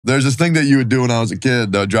There's this thing that you would do when I was a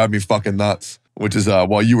kid that would drive me fucking nuts, which is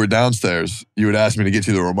while you were downstairs, you would ask me to get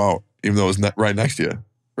you the remote, even though it was right next to you.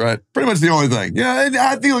 Right? Pretty much the only thing. Yeah,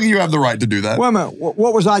 I feel like you have the right to do that. Wait a minute.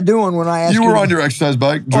 What was I doing when I asked you? You were on your exercise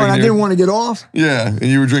bike. Oh, and I didn't want to get off? Yeah, and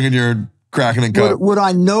you were drinking your Kraken and Coke. Would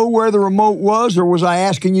I know where the remote was, or was I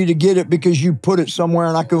asking you to get it because you put it somewhere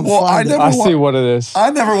and I couldn't find it? I see what it is.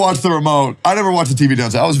 I never watched the remote. I never watched the TV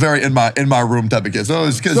downstairs. I was very in my room type of kid. So it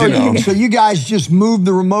was because, So you guys just moved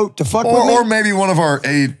the remote to fuck with me? Or maybe one of our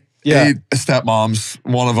eight stepmoms,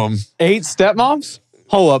 one of them. 8 stepmoms?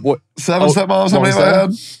 Hold up. What? 7 stepmoms? How many have I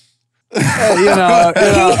had?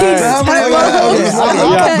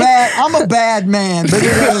 I'm a bad man, but it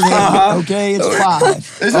ain't okay. It's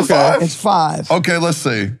 5. Is it 5? It's 5. Okay, let's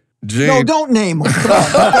see. Gene. No, don't name them. Come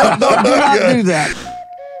on. Do not do that.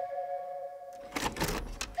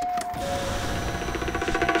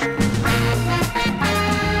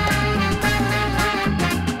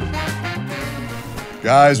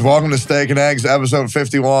 Guys, welcome to Steak and Eggs, episode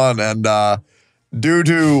 51, and due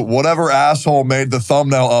to whatever asshole made the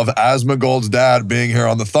thumbnail of Asmon's dad being here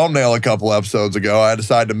on the thumbnail a couple episodes ago, I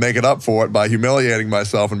decided to make it up for it by humiliating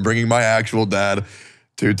myself and bringing my actual dad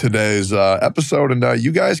to today's episode. And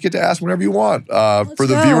you guys get to ask whatever you want. For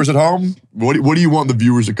the viewers at home, what do you want the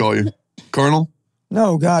viewers to call you? Colonel?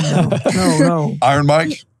 No, God, no. No.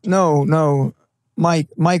 IronMikes? No.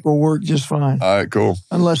 Mike will work just fine. All right, cool.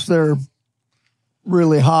 Unless they're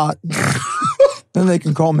really hot. Then they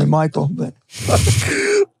can call me Michael. But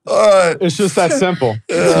all right. It's just that simple.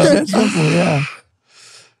 It's that simple, yeah.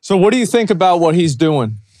 So what do you think about what he's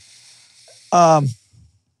doing? What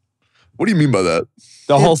do you mean by that?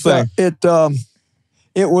 The whole thing.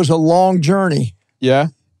 It was a long journey. Yeah?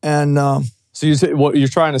 And so what you're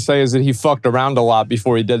trying to say is that he fucked around a lot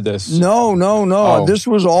before he did this? No. Oh. This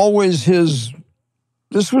was always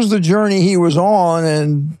this was the journey he was on,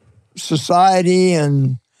 and society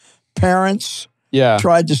and parents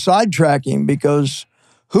tried to sidetrack him, because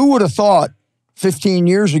who would have thought 15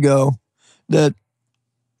 years ago that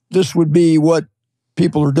this would be what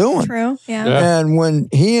people are doing? True, yeah. And when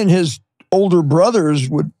he and his older brothers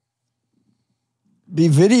would be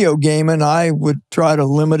video gaming, I would try to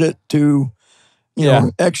limit it to, you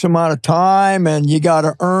know, X amount of time, and you got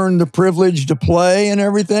to earn the privilege to play and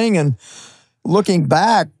everything. And looking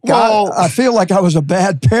back, God, I feel like I was a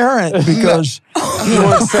bad parent because you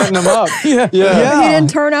weren't setting them up. Yeah. He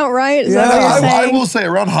didn't turn out right. Is that what you're saying? I will say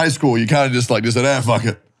around high school, you kind of just said, fuck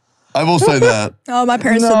it. I will say that. Oh, my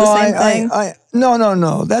parents said the same thing.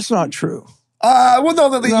 No, that's not true. Well,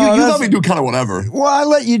 no, you let me do kind of whatever. Well, I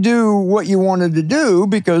let you do what you wanted to do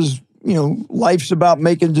because, life's about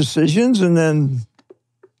making decisions and then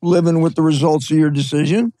living with the results of your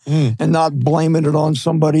decision and not blaming it on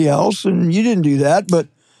somebody else. And you didn't do that. But,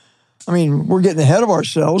 we're getting ahead of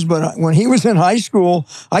ourselves. But when he was in high school,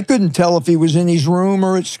 I couldn't tell if he was in his room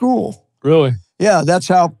or at school. Really? Yeah, that's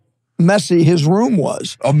how messy his room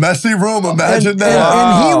was. A messy room, imagine that.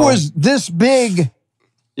 And he was this big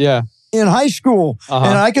in high school.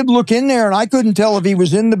 And I could look in there and I couldn't tell if he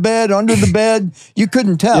was in the bed, under the bed. You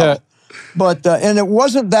couldn't tell. Yeah. But, and it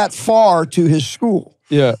wasn't that far to his school.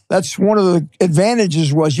 Yeah. That's one of the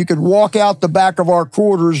advantages was you could walk out the back of our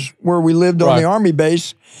quarters where we lived on the Army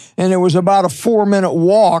base, and it was about a 4-minute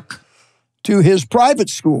walk to his private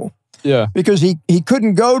school. Yeah. Because he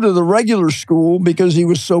couldn't go to the regular school because he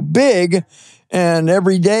was so big, and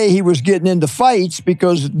every day he was getting into fights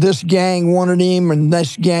because this gang wanted him and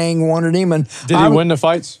this gang wanted him. And did he win the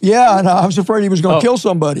fights? Yeah, and I was afraid he was going to kill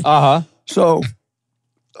somebody. So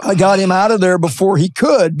I got him out of there before he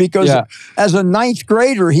could because as a 9th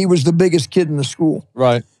grader, he was the biggest kid in the school.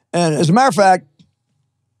 Right. And as a matter of fact,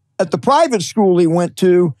 at the private school he went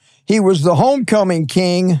to, he was the homecoming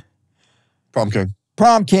king. Prom king.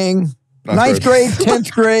 9th grade,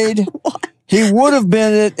 10th grade. He would have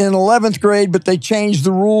been it in 11th grade, but they changed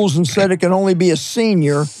the rules and said it can only be a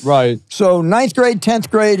senior. Right. So 9th grade, 10th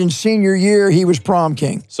grade, and senior year, he was prom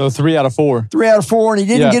king. So 3 out of 4. 3 out of 4, and he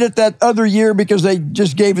didn't get it that other year because they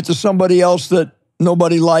just gave it to somebody else that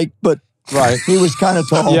nobody liked, but he was kind of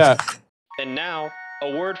tall. Yeah. And now,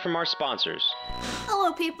 a word from our sponsors.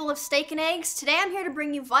 Hello, people of Steak and Eggs. Today I'm here to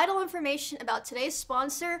bring you vital information about today's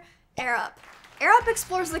sponsor, AirUp. AirUp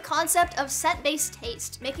explores the concept of scent-based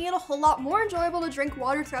taste, making it a whole lot more enjoyable to drink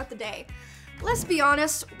water throughout the day. Let's be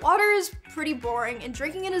honest, water is pretty boring, and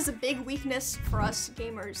drinking it is a big weakness for us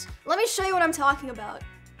gamers. Let me show you what I'm talking about.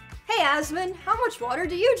 Hey Asmon, how much water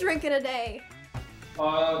do you drink in a day?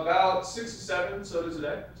 About 6 to 7 sodas a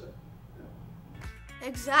day.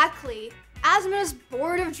 Exactly. Asmon is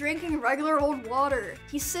bored of drinking regular old water.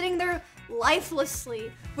 He's sitting there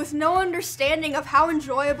lifelessly, with no understanding of how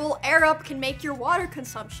enjoyable Air Up can make your water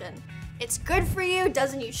consumption. It's good for you,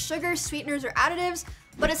 doesn't use sugar, sweeteners, or additives,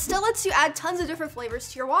 but it still lets you add tons of different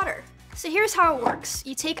flavors to your water. So here's how it works.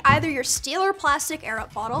 You take either your steel or plastic Air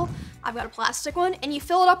Up bottle, I've got a plastic one, and you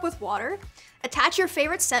fill it up with water, attach your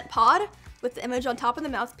favorite scent pod with the image on top of the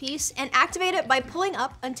mouthpiece, and activate it by pulling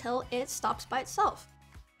up until it stops by itself.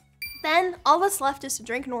 Then, all that's left is to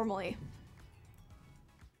drink normally.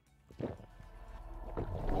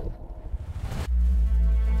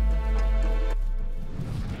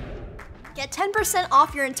 Get 10%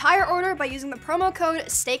 off your entire order by using the promo code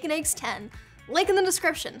SteakandEggs10. Link in the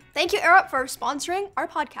description. Thank you, Air Up, for sponsoring our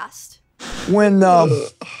podcast. When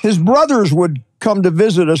his brothers would come to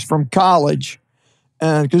visit us from college,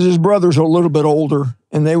 and because his brothers are a little bit older,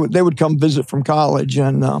 and they would come visit from college,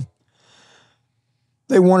 and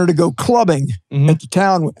they wanted to go clubbing at the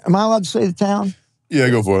town. Am I allowed to say the town? Yeah,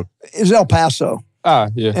 go for it. It's El Paso. Ah,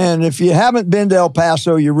 yeah. And if you haven't been to El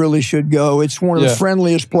Paso, you really should go. It's one of the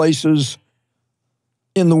friendliest places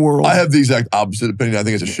in the world. I have the exact opposite opinion. I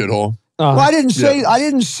think it's a shithole. Well, I didn't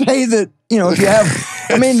say that, you know, if you have,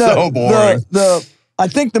 I mean, so boring. I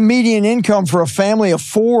think the median income for a family of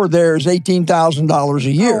 4 there is $18,000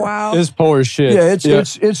 a year. Oh, wow. It's poor as shit.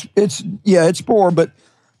 Yeah, it's poor, but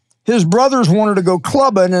his brothers wanted to go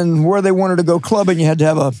clubbing, and where they wanted to go clubbing, you had to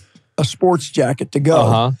have a sports jacket to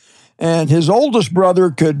go. And his oldest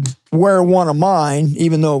brother could wear one of mine,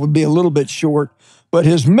 even though it would be a little bit short. But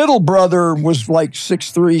his middle brother was like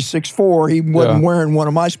 6'3", 6'4". He wasn't wearing one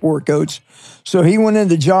of my sport coats. So he went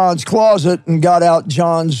into John's closet and got out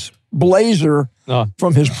John's blazer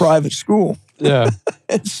from his private school. Yeah.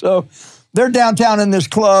 And so they're downtown in this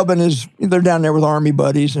club, and they're down there with Army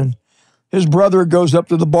buddies. And his brother goes up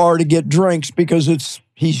to the bar to get drinks because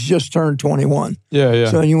he's just turned 21. Yeah.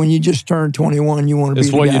 So when you just turn 21, you want to be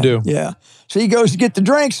the guy. It's what you do. Yeah. So he goes to get the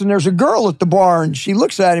drinks, and there's a girl at the bar, and she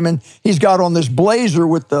looks at him, and he's got on this blazer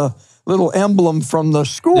with the little emblem from the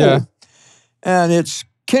school. Yeah. And it's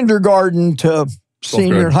kindergarten to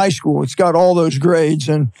senior in high school. It's got all those grades.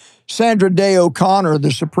 And Sandra Day O'Connor,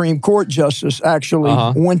 the Supreme Court Justice, actually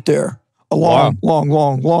went there a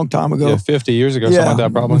long time ago. Yeah, 50 years ago, something like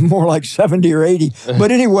that probably. More like 70 or 80.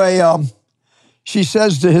 But anyway, she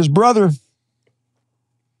says to his brother,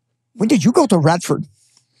 "When did you go to Radford?"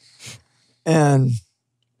 And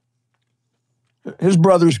his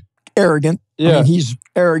brother's arrogant. Yeah. I mean, he's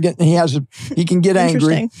arrogant, and he can get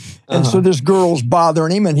angry. And so this girl's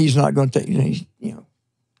bothering him, and he's not going to take, you know,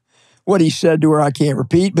 what he said to her, I can't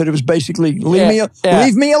repeat, but it was basically, leave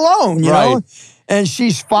me alone, you know? And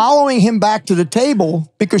she's following him back to the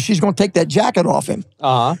table because she's going to take that jacket off him.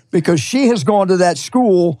 Because she has gone to that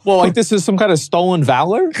school. Well, like this is some kind of stolen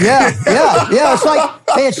valor? Yeah.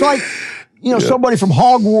 It's like, you know, somebody from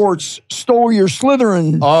Hogwarts stole your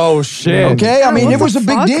Slytherin. Oh, shit. Okay? I mean, it was a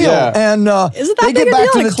big deal. Yeah. And they get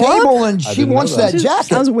back to the table, and she wants that jacket.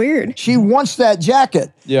 Sounds weird. She wants that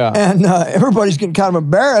jacket. Yeah. And everybody's getting kind of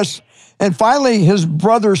embarrassed. And finally, his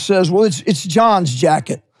brother says, well, it's John's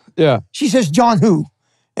jacket. Yeah. She says, John who?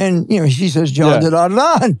 And, you know, she says, John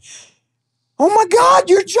da-da-da-da. And, oh, my God,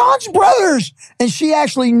 you're John's brothers. And she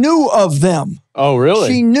actually knew of them. Oh, really?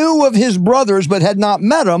 She knew of his brothers, but had not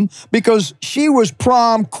met them because she was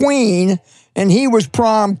prom queen and he was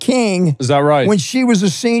prom king. Is that right? When she was a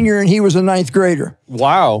senior and he was a 9th grader.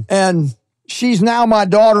 Wow. And she's now my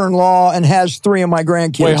daughter-in-law and has 3 of my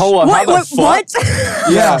grandkids. Wait, hold on. What?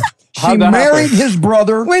 Yeah. She married his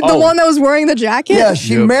brother. Wait, the one that was wearing the jacket? Yeah,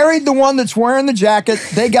 she married the one that's wearing the jacket.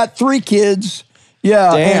 They got 3 kids.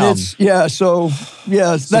 Yeah, damn. And so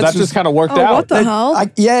that just kind of worked out. What the hell?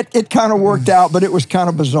 It kind of worked out, but it was kind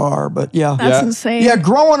of bizarre. But That's insane. Yeah,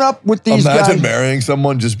 growing up with these guys. Imagine marrying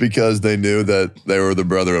someone just because they knew that they were the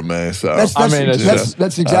brother of May. So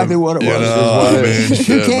that's exactly what it was. You know, I mean,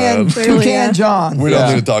 shit, man. Toucan John. We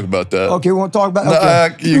don't need to talk about that. Okay, we won't talk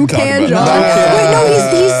about you can talk Toucan about John.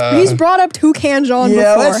 that. Wait, no, he's brought up Toucan John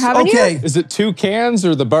before, haven't you? Is it 2 cans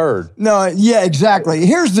or the bird? No, yeah, exactly.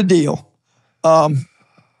 Here's the deal. I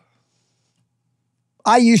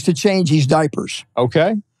used to change his diapers.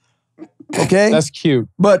 Okay. That's cute.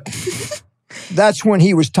 But that's when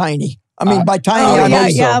he was tiny. I mean, by tiny, I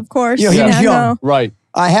mean, yeah, of course. You know, he was young. Right.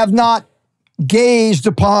 I have not gazed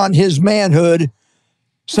upon his manhood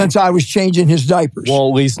since I was changing his diapers. Well,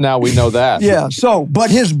 at least now we know that. Yeah. So,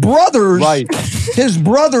 but his brothers, his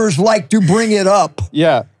brothers like to bring it up.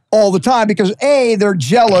 Yeah. All the time because they're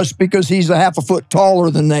jealous because he's a half a foot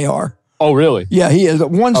taller than they are. Oh, really? Yeah, he is.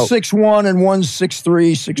 One's 6'1" and one's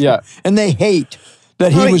 6'3", 6'4". Yeah. And they hate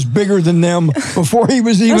that he was bigger than them before he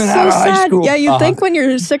was even out of high school. Yeah, you think when you're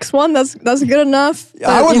 6'1", that's good enough. But,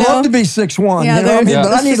 I would love to be 6'1", Yeah, you know what I mean? But I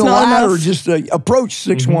that's need a just not ladder enough. just to approach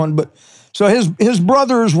 6'1". But so his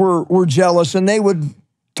brothers were jealous, and they would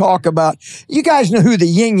talk about, you guys know who the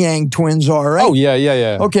Yin Yang Twins are, right? Oh,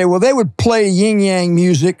 yeah. Okay, well, they would play Yin Yang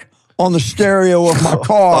music on the stereo of my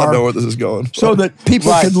car. I know where this is going. So that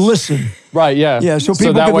people could listen. Right, yeah. Yeah, so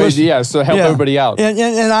people that could way, listen. so help everybody out.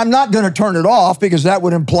 And I'm not going to turn it off because that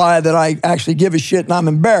would imply that I actually give a shit and I'm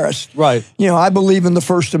embarrassed. Right. You know, I believe in the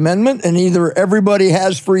First Amendment, and either everybody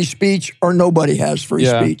has free speech or nobody has free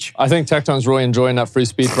speech. I think Tectone's really enjoying that free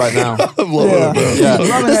speech right now. I'm loving it, bro. Yeah.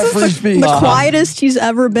 Loving that free speech. The quietest he's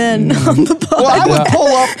ever been on the pod. Well, I would pull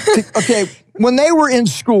up. Okay, when they were in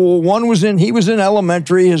school, he was in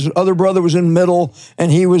elementary, his other brother was in middle,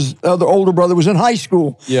 and the older brother was in high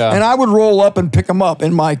school. Yeah. And I would roll up and pick him up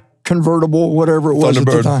in my convertible, whatever it was at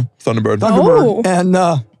the time. Thunderbird. Thunderbird.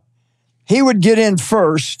 And he would get in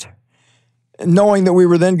first, knowing that we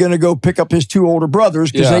were then going to go pick up his two older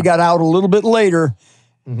brothers because they got out a little bit later.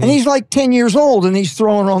 And he's like 10 years old, and he's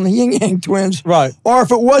throwing on the Yin Yang Twins. Right. Or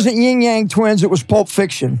if it wasn't Yin Yang Twins, it was Pulp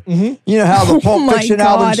Fiction. You know how the Pulp Fiction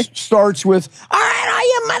album starts with, all right, all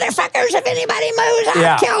you motherfuckers, if anybody moves,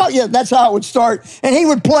 I'll kill you. That's how it would start. And he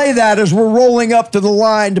would play that as we're rolling up to the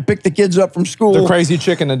line to pick the kids up from school. The crazy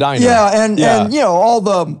chick in the diner. Yeah, and you know, all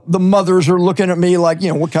the mothers are looking at me like, you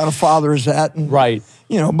know, what kind of father is that? And, right.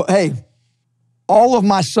 You know, but hey, all of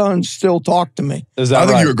my sons still talk to me. Is that I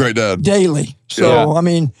think you're a great dad. Daily. So, I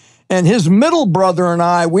mean, and his middle brother and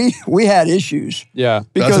I, we had issues. Yeah.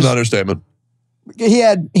 Because that's an understatement. He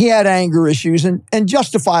had anger issues, and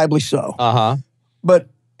justifiably so. Uh-huh. But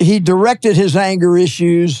he directed his anger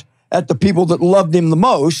issues at the people that loved him the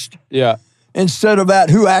most. Yeah. Instead of at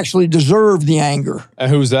who actually deserved the anger. And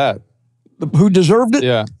who's that? Who deserved it?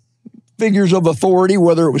 Yeah. Figures of authority,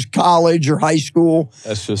 whether it was college or high school.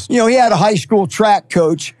 That's just... You know, he had a high school track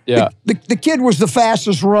coach. Yeah. The kid was the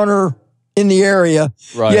fastest runner in the area,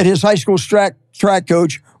 yet his high school track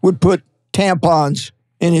coach would put tampons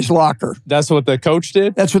in his locker. That's what the coach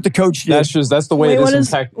did? That's what the coach did. That's the way it is in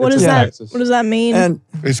Texas. What does that mean? And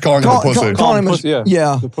he's calling him a pussy. Calling him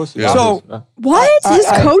the pussy. Yeah. So what? His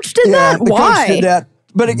coach did that? The Why? coach did that.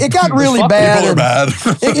 But it got really bad. People are bad.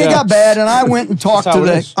 It got bad, and I went and talked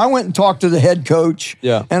to the head coach.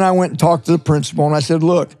 Yeah. And I went and talked to the principal, and I said,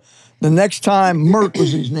 "Look, the next time Merck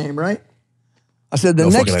was his name, right? I said the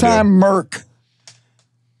next time Merck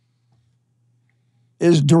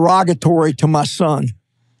is derogatory to my son,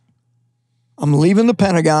 I'm leaving the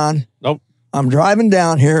Pentagon. Nope. I'm driving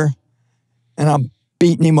down here, and I'm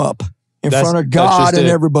beating him up in front of God and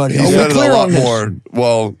everybody. He said it clear a lot on this? more.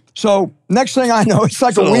 Well, so next thing I know, it's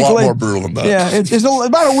like a a week lot later. more brutal than that. Yeah, it's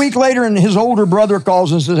about a week later, and his older brother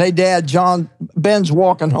calls and says, "Hey, Dad, Ben's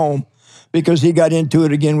walking home because he got into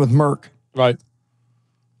it again with Merck." Right.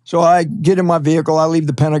 So I get in my vehicle, I leave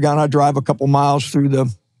the Pentagon, I drive a couple miles through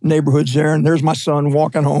the neighborhoods there, and there's my son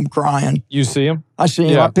walking home crying. You see him? I see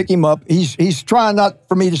him. Yeah. I pick him up. He's trying not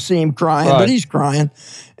for me to see him crying, but he's crying,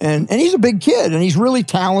 and he's a big kid, and he's really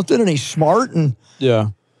talented, and he's smart, and yeah.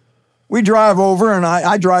 we drive over, and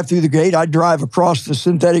I drive through the gate. I drive across the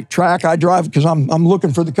synthetic track. I drive because I'm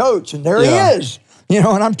looking for the coach, and there he is. You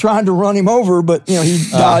know, and I'm trying to run him over, but you know he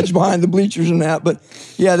dodged behind the bleachers and that. But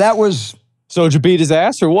yeah, that was. So did you beat his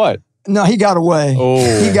ass or what? No, he got away.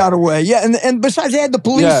 Oh. He got away. Yeah, and besides, they had the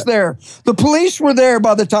police there. The police were there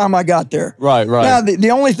by the time I got there. Right. Now,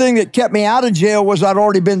 the only thing that kept me out of jail was I'd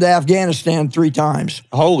already been to Afghanistan 3 times.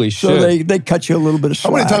 Holy shit. So they cut you a little bit of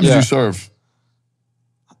slack. How many times did you serve?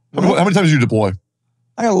 How many times did you deploy?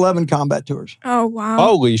 I got 11 combat tours. Oh, wow.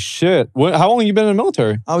 Holy shit. How long have you been in the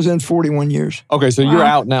military? I was in 41 years. Okay, so you're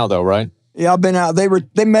out now though, right? Yeah, I've been out.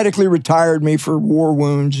 They medically retired me for war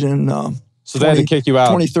wounds in so they had to kick you out.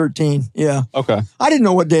 2013, yeah. Okay. I didn't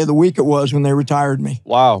know what day of the week it was when they retired me.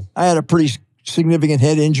 Wow. I had a pretty significant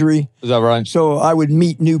head injury. Is that right? So I would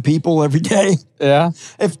meet new people every day. Yeah.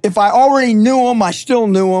 If I already knew them, I still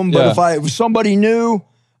knew them. But if somebody new,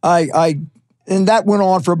 and that went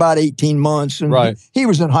on for about 18 months. And he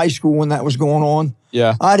was in high school when that was going on.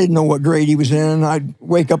 Yeah. I didn't know what grade he was in. I'd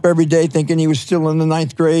wake up every day thinking he was still in the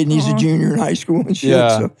 9th grade and he's a junior in high school and shit.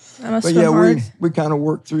 Yeah. So, That must but have yeah, been hard. we kind of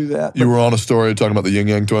worked through that. You were on a story talking about the Yin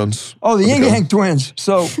Yang Twins. Oh, the Yin Yang Twins.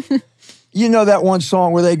 So, you know that one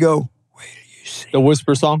song where they go, "Wait till you see." The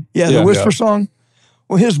Whisper song? Yeah, the Whisper song.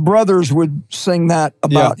 Well, his brothers would sing that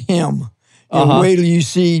about him. You know, wait till you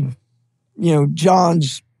see, you know,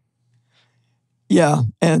 John's. Yeah,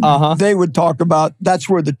 and they would talk about that's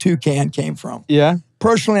where the toucan came from. Yeah.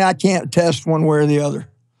 Personally, I can't attest one way or the other.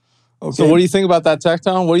 Okay. So what do you think about that,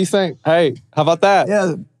 Tectone? What do you think? Hey, how about that?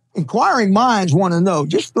 Yeah, inquiring minds want to know.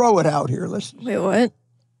 Just throw it out here. Listen. Wait, what?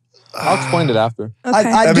 I'll explain it after. Okay.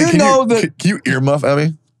 I do know that. Can you earmuff,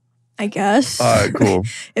 Emmy? I guess. All right, cool.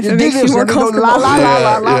 If You it do makes you this, more let me go comfortable. la, la, la,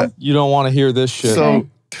 la, la. Yeah. You don't want to hear this shit. So I can't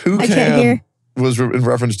Toucan hear. was in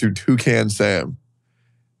reference to Toucan Sam.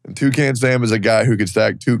 And Toucan Sam is a guy who could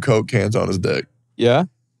stack 2 Coke cans on his dick. Yeah?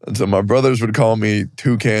 And so my brothers would call me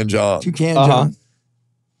Toucan John. Toucan Uh-huh. John.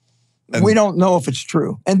 And We don't know if it's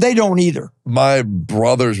true. And they don't either. my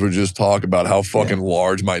brothers would just talk about how fucking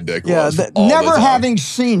large my dick Yeah, was. all the never time. having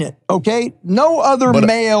seen it, okay? No other But-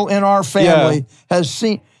 male in our family has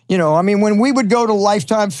seen, you know, I mean, when we would go to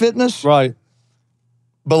Lifetime Fitness, Right.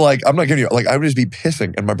 But like, I'm not kidding you. Like, I would just be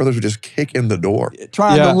pissing and my brothers would just kick in the door.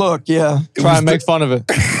 trying Yeah. to look, yeah. Try and make fun of it.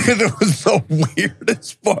 And it was the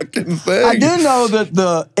weirdest fucking thing. I do know that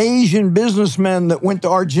the Asian businessmen that went to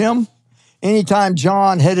our gym, anytime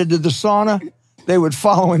John headed to the sauna, they would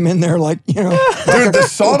follow him in there like, you know. Dude, the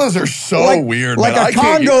saunas are so like, weird, like man. a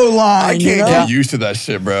Congo line, I can't you know? get used to that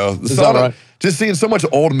shit, bro. The Is that sauna, right? just seeing so much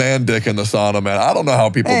old man dick in the sauna, man. I don't know how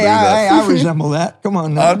people Hey, do that. I resemble that. Come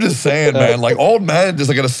on now. I'm just saying, man. Like old men, just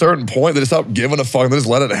like at a certain point, they just stop giving a fuck. They just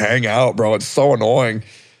let it hang out, bro. It's so annoying.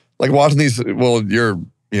 Like watching these. Well, you're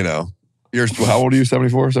how old are you?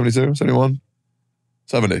 74, 72, 71,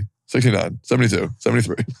 70, 69, 72,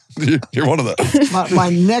 73. You're one of those. my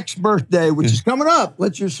next birthday, which is coming up,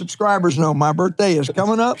 let your subscribers know my birthday is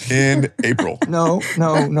coming up. In April, No,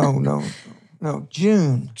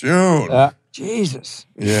 June. June. Yeah. Jesus.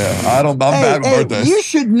 Yeah, I'm bad with birthdays. You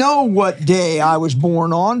should know what day I was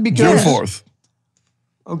born on June because 4th,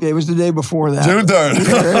 Okay, it was the day before that. June 3rd.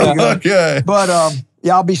 There you go. Okay, But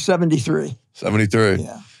yeah, I'll be 73. 73.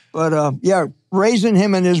 Yeah. But yeah, raising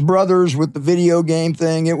him and his brothers with the video game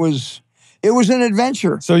thing, it was an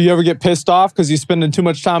adventure. So you ever get pissed off because you're spending too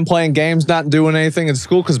much time playing games, not doing anything in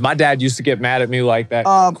school? Because my dad used to get mad at me like that.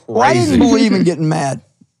 Well, I didn't believe in getting mad.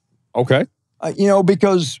 Okay. You know,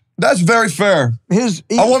 because That's very fair.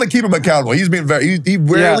 I want to keep him accountable. He's being he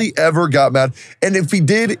rarely ever got mad. And if he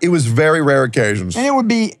did, it was very rare occasions. and it would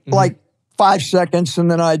be like 5 seconds,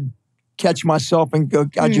 and then I'd catch myself and go,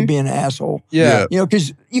 God, you're being an asshole. Yeah. You know,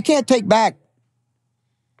 because you can't take back.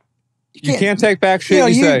 You can't take back shit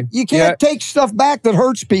you say. You can't take stuff back that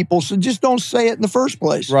hurts people, so just don't say it in the first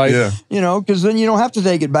place. Right. Yeah. You know, because then you don't have to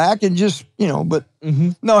take it back and just, you know, but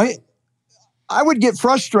no, I would get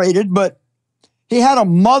frustrated, but he had a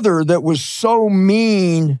mother that was so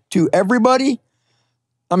mean to everybody.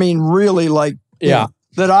 I mean, really, like, you know,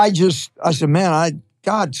 that I said, man,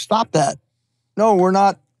 God, stop that. No, we're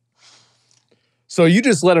not. So you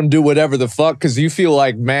just let them do whatever the fuck because you feel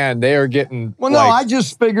like, man, they are getting. Well, no, I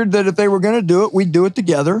just figured that if they were going to do it, we'd do it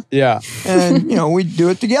together. Yeah. And, you know, we'd do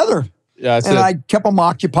it together. Yeah. That's And it. I kept them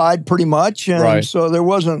occupied pretty much. And so there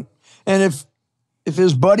wasn't. And if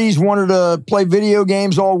his buddies wanted to play video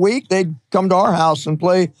games all week, they'd come to our house and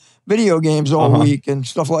play video games all week and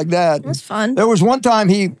stuff like that. That's fun. There was one time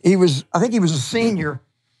I think he was a senior,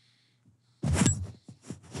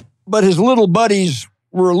 but his little buddies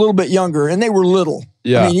were a little bit younger, and they were little.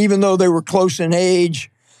 Yeah. I mean, even though they were close in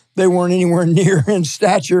age, they weren't anywhere near in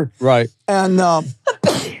stature. Right. And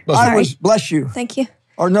bless you. Thank you.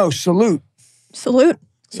 Or no, salute. Salute.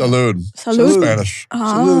 Salud. Salute. Spanish.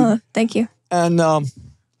 Ah, thank you. And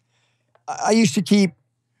I used to keep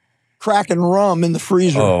cracking rum in the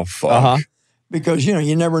freezer. Oh, fuck. Because, you know,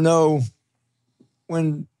 you never know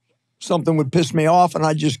when something would piss me off, and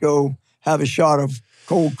I'd just go have a shot of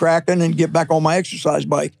cold Kraken and get back on my exercise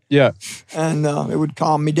bike. Yeah. And it would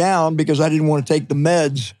calm me down because I didn't want to take the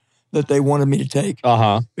meds that they wanted me to take.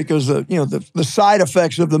 Because, the side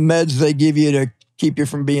effects of the meds they give you to keep you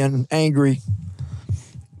from being angry,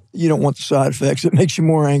 you don't want the side effects. It makes you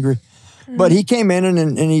more angry. But he came in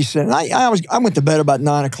and he said, I went to bed about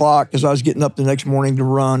 9 o'clock because I was getting up the next morning to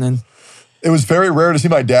run. And it was very rare to see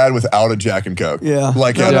my dad without a Jack and Coke. Yeah.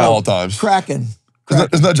 Like at all times. Kraken.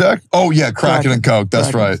 Isn't that Jack? Oh, yeah, Kraken and Coke.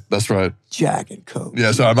 That's right. That's right. Jack and Coke.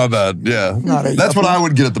 Yeah, sorry, my bad. Yeah. That's what I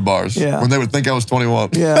would get at the bars when they would think I was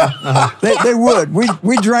 21. Yeah. They would.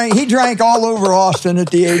 We drank. He drank all over Austin at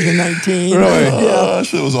the age of 19. Really? Yeah. That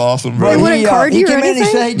shit was awesome, bro. They wouldn't card He you or came in and he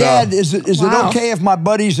anything? said, hey, Dad, is it okay if my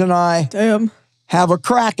buddies and I have a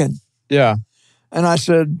Kraken? Yeah. And I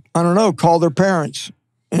said, I don't know, call their parents.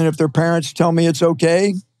 And if their parents tell me it's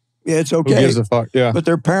okay, yeah, it's okay. Who gives a fuck? Yeah. But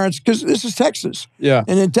their parents, because this is Texas. Yeah.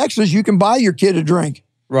 And in Texas, you can buy your kid a drink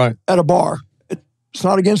Right. at a bar. It's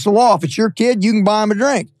not against the law. If it's your kid, you can buy him a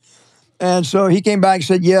drink. And so he came back and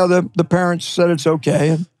said, yeah, the parents said it's okay.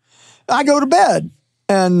 And I go to bed.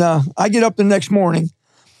 And I get up the next morning.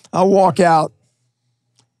 I walk out.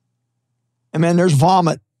 And man, there's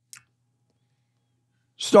vomit.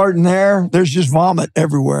 Starting there, there's just vomit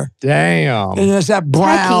everywhere. Damn. And it's that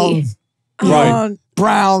brown, Tacky. Right.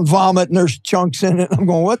 brown vomit, and there's chunks in it. I'm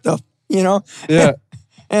going, what the, you know? Yeah.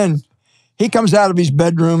 And he comes out of his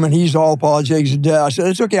bedroom and he's all apologetic. He said, Dad, I said,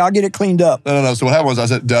 it's okay, I'll get it cleaned up. No. So what happened was I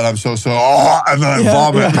said, Dad, I'm so, and then I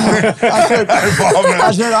vomit.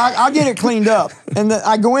 I said, I'll get it cleaned up. And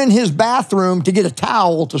I go in his bathroom to get a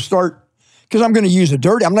towel to start, because I'm going to use I'm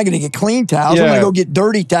not going to get clean towels. I'm going to go get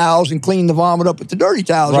dirty towels and clean the vomit up with the dirty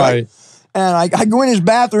towels, right? And I go in his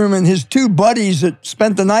bathroom, and his two buddies that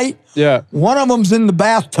spent the night, one of them's in the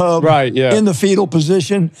bathtub in the fetal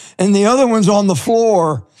position, and the other one's on the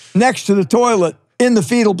floor next to the toilet in the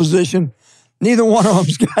fetal position. Neither one of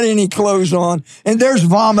them's got any clothes on, and there's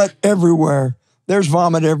vomit everywhere. There's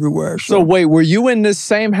vomit everywhere. So wait, were you in this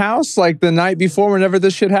same house like the night before whenever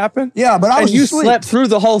this shit happened? Yeah, but I was you asleep. slept through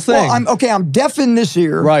the whole thing. Well, I'm deaf in this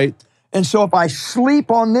ear. Right. And so if I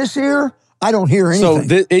sleep on this ear, I don't hear anything.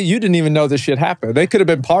 So you didn't even know this shit happened. They could have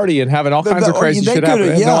been partying, having all kinds of crazy shit happen.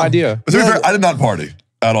 I had no idea. But to be fair, I did not party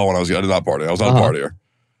at all when I was young. I did not party. I was not a partier.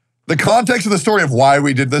 The context of the story of why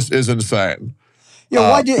we did this is insane.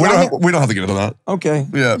 Yeah, we don't have to get into that. Okay.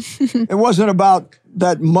 Yeah. It wasn't about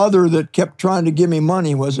that mother that kept trying to give me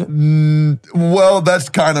money, was it? Well, that's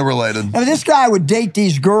kind of related. I mean, this guy would date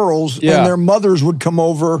these girls, and their mothers would come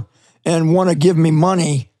over and want to give me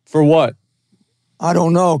money. For what? I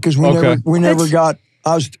don't know, because we never got.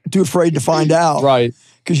 I was too afraid to find out. Right.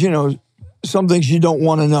 Because some things you don't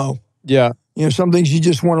want to know. Yeah. Some things you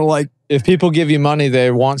just want to like. If people give you money,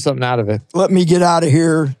 they want something out of it. Let me get out of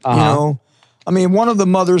here. I mean, one of the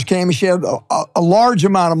mothers came and she had a large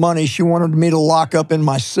amount of money she wanted me to lock up in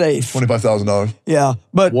my safe. $25,000. Yeah.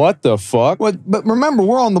 But what the fuck? But remember,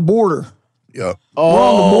 we're on the border. Yeah. Oh, we're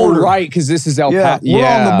on the border. Right, because this is El Paso. We're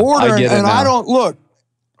on the border, and I don't look.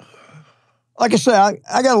 Like I said,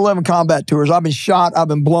 I got 11 combat tours. I've been shot. I've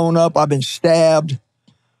been blown up. I've been stabbed.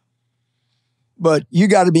 But you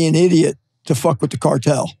got to be an idiot to fuck with the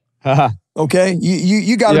cartel. Okay?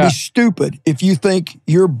 You got to be stupid if you think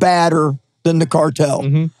you're badder than the cartel.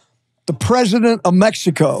 The president of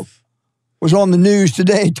Mexico was on the news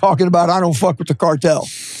today talking about, I don't fuck with the cartel.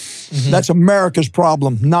 That's America's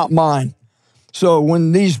problem, not mine. So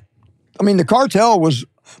when the cartel was,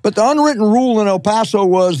 but the unwritten rule in El Paso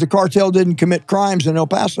was the cartel didn't commit crimes in El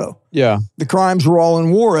Paso. Yeah. The crimes were all in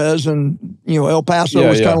Juarez, and El Paso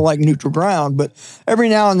was kind of like neutral ground, but every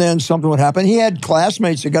now and then something would happen. He had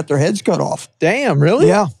classmates that got their heads cut off. Damn, really?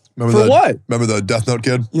 Yeah. What? Remember the Death Note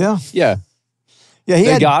kid? Yeah. Yeah,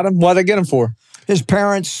 they got him? What'd they get him for? His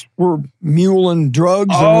parents were muling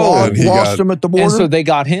drugs and lost him at the border. And so they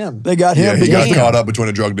got him. They got him. Yeah, he got caught up between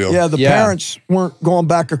a drug deal. Yeah, the parents weren't going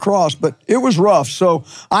back across, but it was rough. So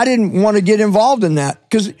I didn't want to get involved in that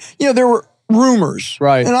because, there were rumors.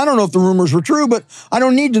 Right. And I don't know if the rumors were true, but I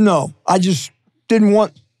don't need to know. I just didn't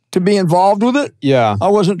want to be involved with it. Yeah. I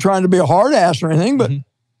wasn't trying to be a hard ass or anything, but,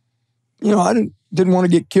 I didn't want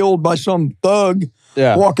to get killed by some thug.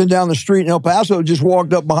 Yeah. Walking down the street in El Paso, just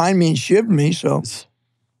walked up behind me and shivved me. So,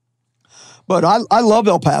 but I love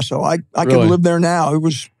El Paso. I could live there now. It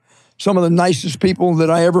was some of the nicest people that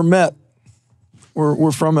I ever met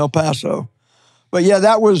were from El Paso. But yeah,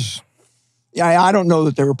 that was. Yeah, I don't know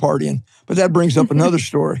that they were partying, but that brings up another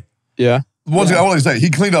story. Yeah. One thing I want to say, he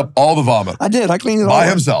cleaned up all the vomit. I did. I cleaned it all by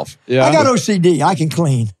himself. Yeah. I got OCD. I can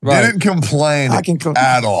clean. Didn't complain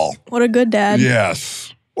at all. What a good dad.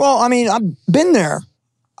 Yes. Well, I mean, I've been there.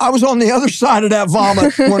 I was on the other side of that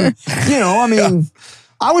vomit when,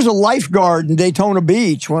 I was a lifeguard in Daytona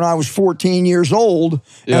Beach when I was 14 years old,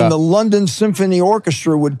 and the London Symphony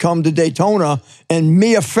Orchestra would come to Daytona, and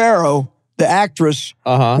Mia Farrow, the actress,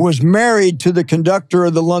 was married to the conductor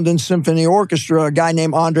of the London Symphony Orchestra, a guy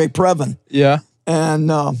named Andre Previn. Yeah. And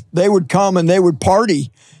they would come and they would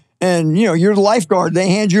party. And, you're the lifeguard. They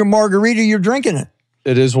hand you a margarita, you're drinking it.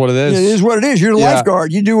 It is what it is. It is what it is. You're the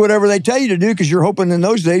lifeguard. You do whatever they tell you to do because you're hoping in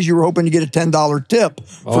those days you were hoping to get a $10 tip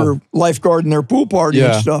for lifeguarding their pool party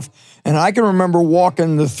and stuff. And I can remember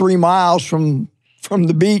walking the 3 miles from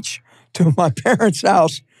the beach to my parents'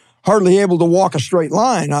 house, hardly able to walk a straight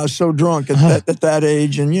line. I was so drunk at that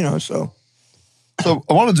age, and so. So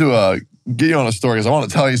I wanted to get you on a story because I want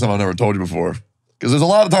to tell you something I've never told you before. Because there's a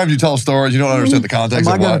lot of times you tell stories, you don't understand the context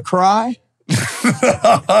of Am I going to cry?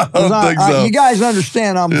 I don't think so. You guys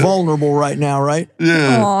understand I'm vulnerable right now, right?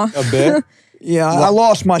 Yeah. A bit. Yeah, I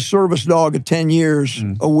lost my service dog of 10 years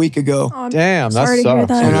a week ago. Damn, that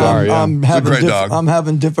sucks. And I'm It's a great dog. I'm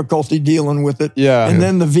having difficulty dealing with it. Yeah. And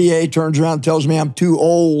then the VA turns around and tells me I'm too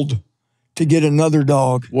old to get another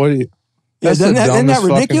dog. What do you... That's the isn't that dumbest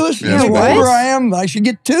ridiculous? fucking- Yeah, You know, what? wherever I am, I should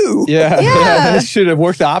get 2. Yeah. This should have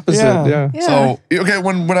worked the opposite. Yeah. Yeah. So, okay,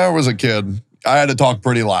 when I was a kid, I had to talk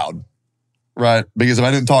pretty loud, right? Because if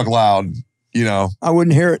I didn't talk loud, you know, I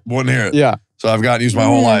wouldn't hear it. wouldn't hear it. Yeah. So I've gotten used my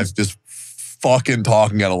whole life just fucking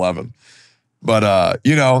talking at 11. But,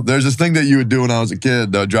 you know, there's this thing that you would do when I was a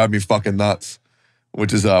kid that would drive me fucking nuts,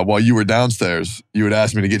 which is while you were downstairs, you would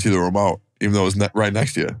ask me to get you the remote, even though it was right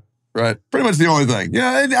next to you. Right? Pretty much the only thing.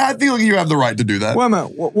 Yeah, I feel like you have the right to do that. Wait a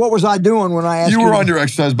minute. What was I doing when I asked you? You were on your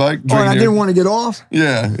exercise bike. Oh, and I didn't want to get off?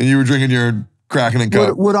 Yeah, and you were drinking your Kraken and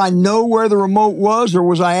Coke. Would I know where the remote was, or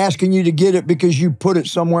was I asking you to get it because you put it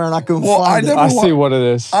somewhere and I couldn't find it? I see what it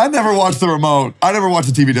is. I never watched the remote. I never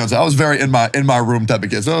watched the TV downstairs. I was very in my room type of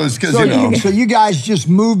kid. So it's because, So, you know. so you guys just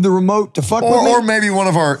moved the remote to fuck with me? Or maybe one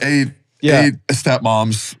of our eight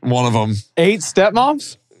stepmoms, one of them. 8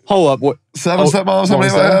 stepmoms? Hold up. What? 7 stepmoms, how what many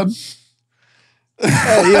was have I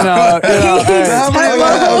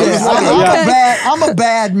that? had? I'm a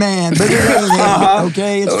bad man, but it ain't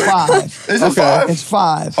okay? It's 5. Is it 5? It's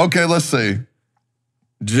 5. Okay, let's see.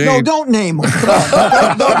 Gene. No, don't name them. Do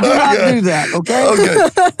not do that, okay? Okay.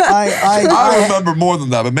 I remember more than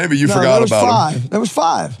that, but maybe you no, forgot that was about them. 5. That was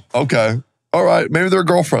 5. Okay. All right. Maybe they're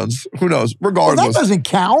girlfriends. Who knows? Well, Regardless. that doesn't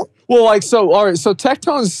count. Well, like, so, all right, so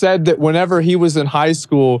Tectone said that whenever he was in high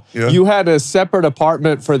school, you had a separate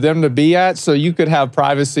apartment for them to be at so you could have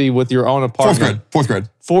privacy with your own apartment. Fourth grade.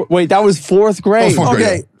 Wait, that was 4th grade? Oh, 4th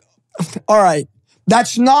grade. Okay. All right.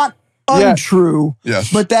 That's not untrue,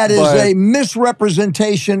 Yes. but that is a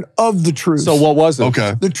misrepresentation of the truth. So what was it?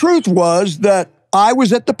 Okay. The truth was that I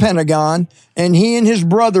was at the Pentagon and he and his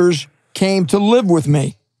brothers came to live with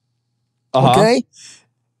me. Okay?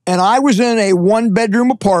 And I was in a 1-bedroom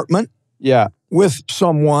apartment with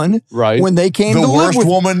someone when they came to live with me. The worst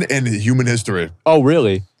woman in human history. Oh,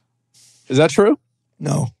 really? Is that true?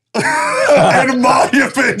 No. In my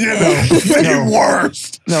opinion, the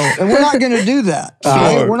worst. No, and we're not going to do that.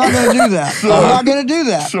 Okay? We're not going to do that. We're not going to do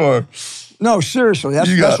that. Sure. No, seriously,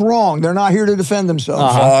 that's wrong. They're not here to defend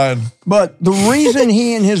themselves. Fine. But the reason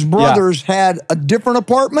he and his brothers had a different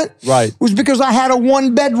apartment was because I had a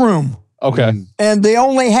 1-bedroom. Okay. And they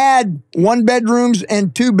only had 1 bedrooms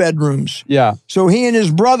and 2 bedrooms. Yeah. So he and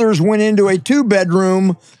his brothers went into a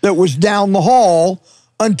 2-bedroom that was down the hall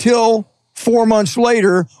until 4 months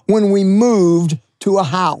later when we moved to a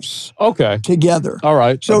house. Okay. Together. All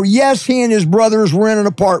right. So yes, he and his brothers were in an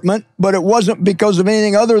apartment, but it wasn't because of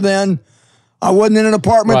anything other than I wasn't in an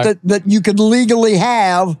apartment that you could legally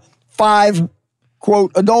have 5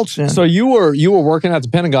 quote adults in. So you were working at the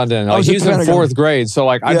Pentagon then. Like he's in 4th grade. So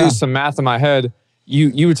like I do some math in my head.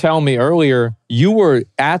 You were telling me earlier you were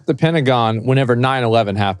at the Pentagon whenever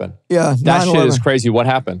 9/11 happened. Yeah. That shit is crazy. What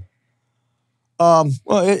happened? Well,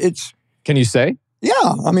 it's Can you say? Yeah.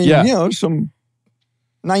 I mean, you know, some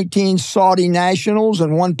 19 Saudi nationals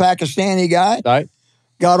and 1 Pakistani guy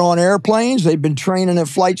got on airplanes. They've been training at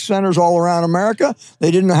flight centers all around America.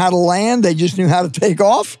 They didn't know how to land. They just knew how to take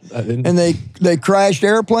off. And they crashed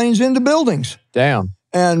airplanes into buildings. Damn.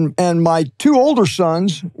 And my 2 older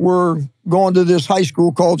sons were going to this high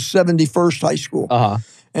school called 71st High School.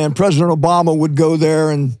 And President Obama would go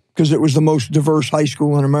there and because it was the most diverse high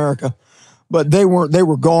school in America. But they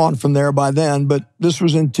were gone from there by then. But this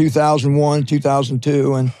was in 2001,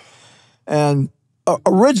 2002. And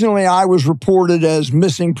originally I was reported as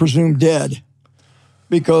missing, presumed dead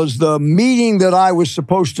because the meeting that I was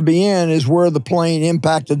supposed to be in is where the plane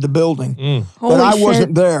impacted the building. But I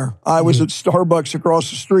wasn't there. I was at Starbucks across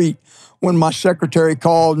the street when my secretary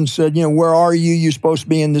called and said, you know, where are you? You're supposed to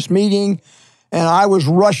be in this meeting. And I was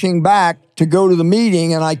rushing back to go to the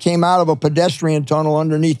meeting, and I came out of a pedestrian tunnel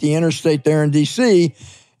underneath the interstate there in D.C.,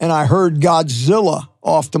 and I heard Godzilla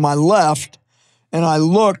off to my left, and I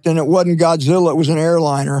looked, and it wasn't Godzilla, it was an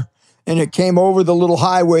airliner, and it came over the little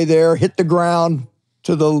highway there, hit the ground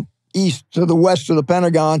to the east, to the west of the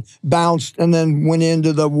Pentagon, bounced, and then went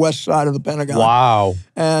into the west side of the Pentagon. Wow.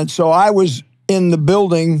 And so I was in the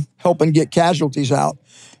building helping get casualties out.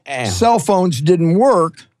 Damn. Cell phones didn't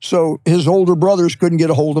work, so his older brothers couldn't get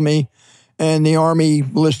a hold of me, and the Army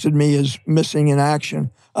listed me as missing in action.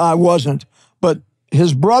 I wasn't, but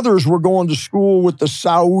his brothers were going to school with the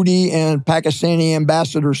Saudi and Pakistani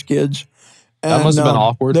ambassadors' kids. And, that must have been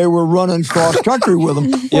awkward. They were running cross-country with them.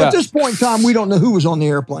 Well, at this point in time, we don't know who was on the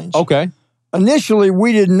airplanes. Okay. Initially,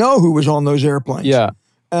 we didn't know who was on those airplanes. Yeah.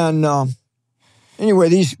 And anyway,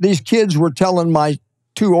 these kids were telling my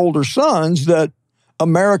 2 older sons that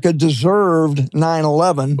America deserved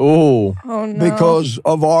 9/11 because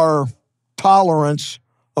of our tolerance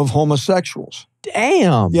of homosexuals.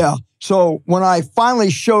 Damn. Yeah. So when I finally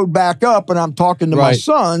showed back up and I'm talking to my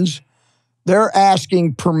sons, they're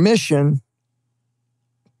asking permission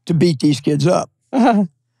to beat these kids up.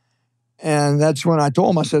 And that's when I told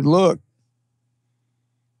them, I said, look,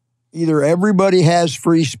 either everybody has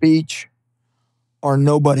free speech or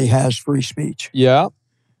nobody has free speech. Yeah.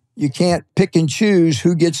 You can't pick and choose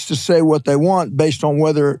who gets to say what they want based on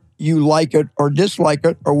whether you like it or dislike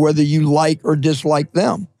it or whether you like or dislike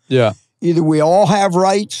them. Yeah. Either we all have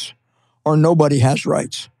rights or nobody has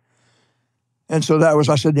rights. And so that was,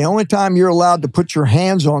 I said, the only time you're allowed to put your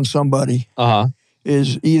hands on somebody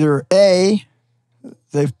is either A,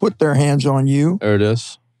 they've put their hands on you. There it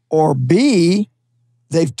is. Or B,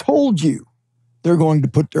 they've told you they're going to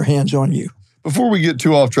put their hands on you. Before we get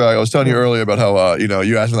too off track, I was telling you earlier about how,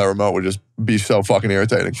 you asking that remote would just be so fucking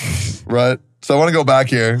irritating, right? So I want to go back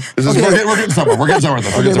here. We're getting somewhere. We're getting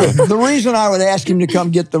somewhere. The reason I would ask him to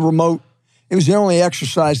come get the remote, it was the only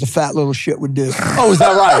exercise the fat little shit would do. Oh, is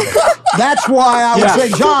that right? That's why I would say,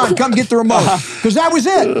 John, come get the remote. Because that was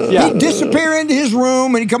it. Yeah. He'd disappear into his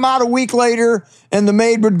room and he'd come out a week later and the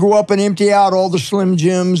maid would go up and empty out all the Slim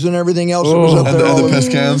Jims and everything else that was up there. And the piss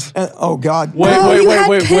cans. Oh, God. Wait,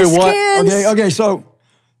 what? Okay, so.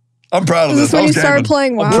 I'm proud of this. Is this when you started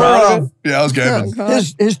playing WoW? Yeah, I was gaming.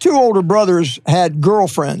 His two older brothers had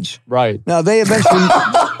girlfriends. Right. Now, they eventually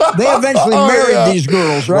married these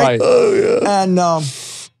girls, right? Oh, yeah. And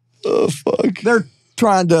fuck. They're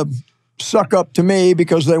trying to suck up to me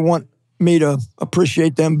because they want me to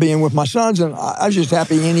appreciate them being with my sons. And I was just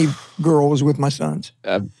happy any girl was with my sons.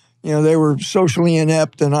 They were socially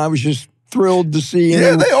inept, and I was just thrilled to see.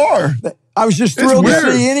 Yeah, they are. I was just thrilled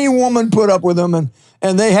to see any woman put up with them,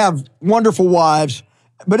 and they have wonderful wives.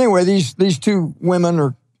 But anyway, these two women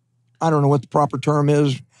are, I don't know what the proper term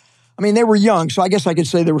is. I mean, they were young, so I guess I could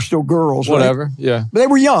say they were still girls. Whatever, right? Yeah. But they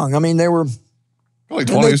were young. I mean, they were... Like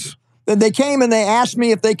 20s. They came and they asked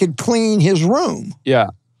me if they could clean his room. Yeah.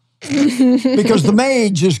 Because the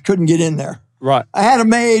maid just couldn't get in there. Right. I had a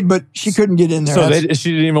maid, but she couldn't get in there. So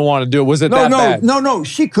she didn't even want to do it. Was it that bad? No.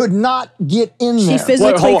 She could not get in there. She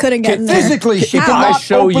physically couldn't get in there. Physically, she could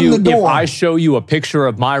not open the door. If I show you a picture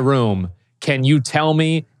of my room, can you tell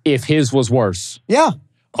me if his was worse? Yeah.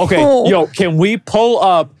 Okay, yo, can we pull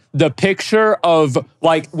up the picture of,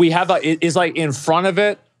 like, we have is like in front of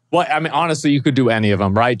it? Well, I mean, honestly, you could do any of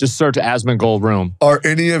them, right? Just search Asmon Gold room. Are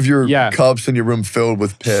any of your cups in your room filled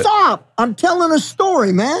with pit? Stop! I'm telling a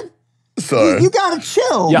story, man. Sorry. You gotta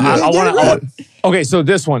chill. Yeah, I want to. Okay, so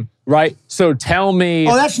this one, right? So tell me.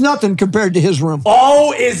 Oh, that's nothing compared to his room.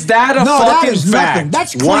 Oh, is that a fucking that is fact? Nothing.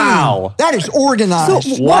 That's clean. Wow. That is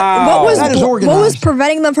organized. So wow. That is organized. What was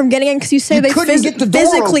preventing them from getting in? Because you say they couldn't get the door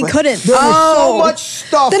physically open. couldn't. There was so much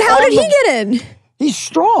stuff. Then how did he get in? He's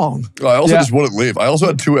strong. I also just wouldn't leave. I also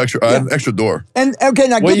had I had an extra door. And okay,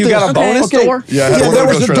 now Wait, get you this. got a bonus door? Yeah, there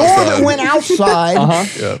was a door that went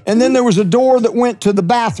outside, and then there was a door that went to the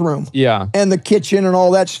bathroom, and the kitchen and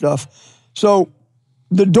all that stuff. So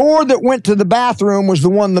the door that went to the bathroom was the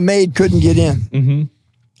one the maid couldn't get in.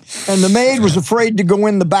 Mm-hmm. And the maid was afraid to go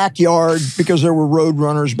in the backyard because there were road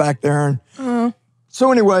runners back there. And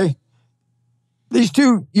so anyway, these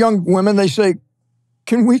two young women, they say,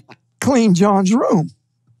 can we clean John's room?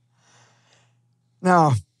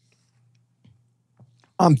 Now,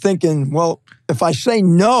 I'm thinking, well, if I say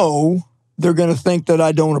no, they're going to think that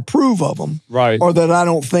I don't approve of them. Right. Or that I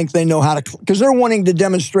don't think they know how to, because they're wanting to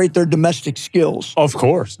demonstrate their domestic skills. Of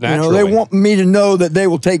course, naturally. They want me to know that they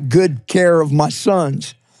will take good care of my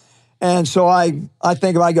sons. And so I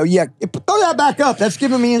think if I go, yeah, throw that back up. That's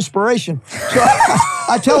giving me inspiration. So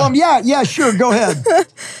I tell them, yeah, sure, go ahead.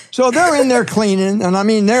 So they're in there cleaning, and I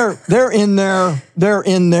mean, they're in there.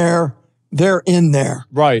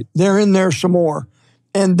 Right. They're in there some more.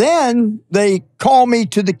 And then they call me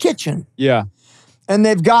to the kitchen. Yeah. And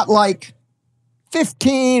they've got like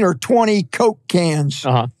 15 or 20 Coke cans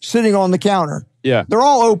sitting on the counter. Yeah. They're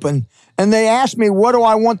all open. And they asked me, what do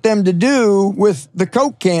I want them to do with the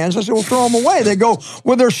Coke cans? I said, well, throw them away. They go,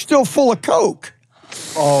 well, they're still full of Coke.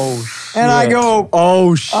 Oh, shit. And I go,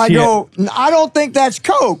 oh, shit. I don't think that's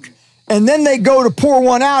Coke. And then they go to pour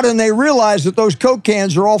one out and they realize that those Coke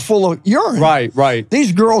cans are all full of urine. Right.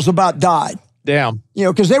 These girls about died. Damn.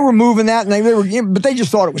 Because they were moving that and they were, but they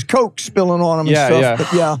just thought it was Coke spilling on them and stuff. Yeah.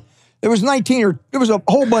 But yeah, there was there was a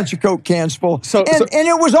whole bunch of Coke cans full. And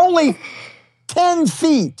it was only 10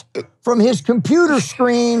 feet from his computer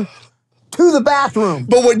screen to the bathroom.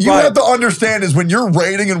 But what you have to understand is when you're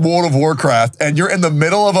raiding in World of Warcraft and you're in the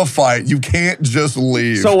middle of a fight, you can't just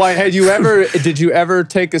leave. So did you ever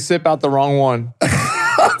take a sip out the wrong one?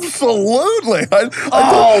 Absolutely.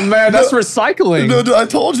 Man, that's recycling. No, I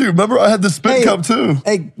told you. Remember, I had the spit cup too.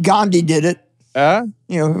 Hey, Gandhi did it. You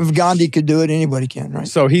know, if Gandhi could do it, anybody can, right?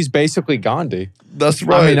 So he's basically Gandhi. That's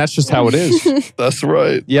right. I mean, that's just how it is. That's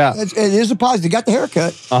right. Yeah. It is a positive. He got the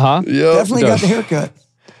haircut. Uh-huh. Yeah. Definitely got the haircut.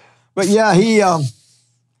 But yeah, he,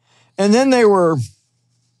 and then they were,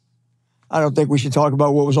 I don't think we should talk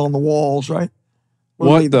about what was on the walls, right?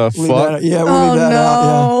 What the fuck? Yeah, we'll leave that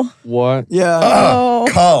out. Yeah. What? Yeah.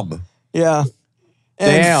 Come. Yeah.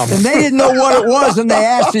 And, Damn. And they didn't know what it was, and they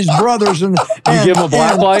asked his brothers, and You give him a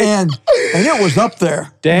black light? and it was up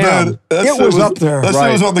there. Damn. Man, that It shit was up there. That shit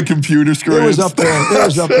Right. was on the computer screen. It was up there. It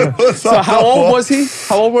was up there. So how old was he?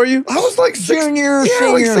 How old were you? I was like Senior like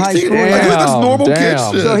in high 16. school. Like, look at this normal kid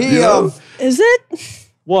Damn. shit. So he, you know? Is it?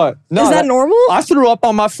 What? No, Is that normal? I threw up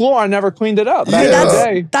on my floor. I never cleaned it up. Back in the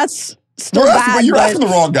day. That's still You're asking, bad. you're but asking the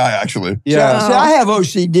wrong guy, actually. Yeah. See, I have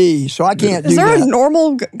OCD, so I can't do is there that. a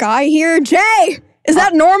normal guy here? Jay, is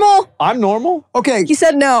that normal? I'm normal? Okay. He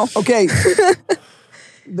said no. Okay.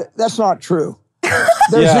 That's not true.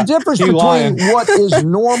 There's Yeah, a difference he between lying. what is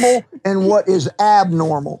normal and what is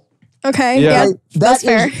abnormal. Okay, Yeah. yeah, Okay? that's That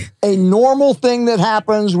fair. is a normal thing that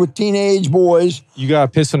happens with teenage boys, You got to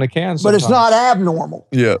piss in a can but it's sometimes. not abnormal.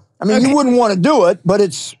 Yeah. I mean, you wouldn't want to do it, but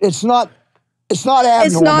it's not abnormal.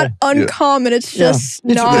 It's not uncommon. It's just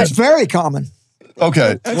not. It's very common.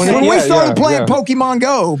 Okay. When we Yeah, started yeah, playing yeah. Pokemon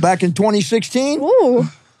Go back in 2016, Ooh.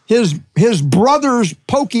 his brother's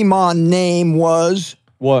Pokemon name was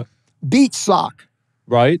What? Beat Sock.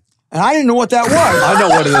 Right? And I didn't know what that was. I know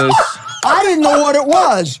what it is. I didn't know what it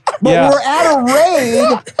was. But Yeah. we're at a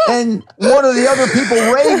raid, and one of the other people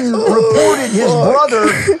raiding reported his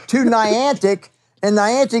brother to Niantic, and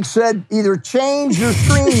Niantic said either change your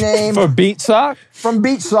screen name For beat sock? from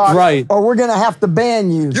Beat Sock, Right. or we're going to have to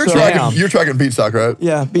ban you. You're So- tracking beat sock, right?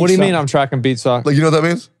 Yeah, Beat What do you Sock. mean I'm tracking beat sock? Like, you know what that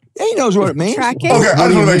means? He knows what it means. Tracking? Okay, I just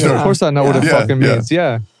want to make Of sure. course I know what it Yeah. fucking Yeah. means.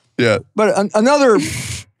 Yeah. Yeah. But another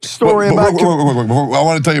story But about... wait, I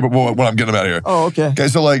want to tell you what I'm getting about here. Oh, okay. Okay,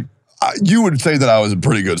 so like, you would say that I was a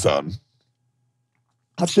pretty good son.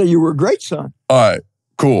 I'd say you were a great son. All right,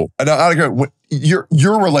 cool. And I don't care,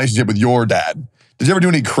 your relationship with your dad, did you ever do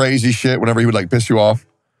any crazy shit whenever he would like piss you off?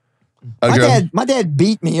 My dad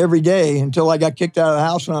beat me every day until I got kicked out of the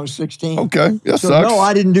house when I was 16. Okay, that So sucks. no,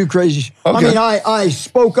 I didn't do crazy shit. I Okay. mean, I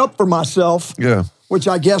spoke up for myself, Yeah, which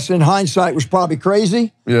I guess in hindsight was probably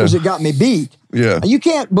crazy because it got me beat. yeah. You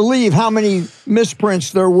can't believe how many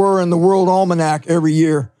misprints there were in the World Almanac every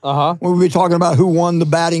year. Uh-huh. When we'd be talking about who won the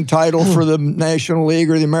batting title for the National League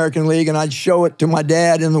or the American League, and I'd show it to my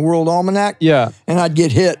dad in the World Almanac. Yeah. And I'd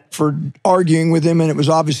get hit for arguing with him, and it was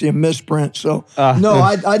obviously a misprint. So no,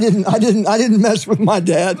 I didn't mess with my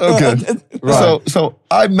dad. Okay. Right. So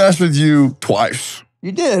I messed with you twice.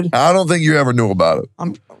 You did. I don't think you ever knew about it.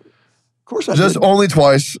 Of course I Just did. only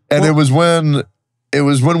twice, and it was when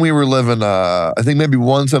we were living. I think maybe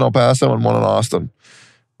once in El Paso and one in Austin.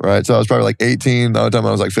 Right, so I was probably like 18. The other time I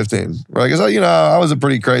was like 15. Right, because I was a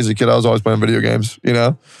pretty crazy kid. I was always playing video games. You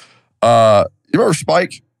remember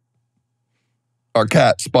Spike? Our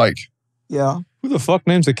cat Spike. Yeah. Who the fuck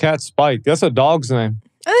names a cat Spike? That's a dog's name.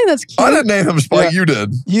 I think that's cute. I didn't name him Spike. Yeah. You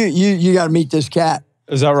did. You got to meet this cat.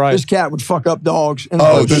 Is that right? This cat would fuck up dogs. And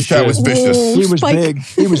Oh, this cat was shit. vicious. he was Spike. big.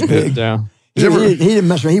 He was big. Yeah. He didn't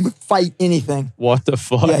mess around. He would fight anything. What the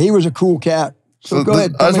fuck? Yeah, he was a cool cat. So go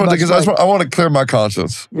ahead. I want to clear my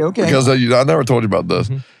conscience. Yeah, okay. Because I never told you about this.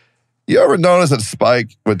 Mm-hmm. You ever notice that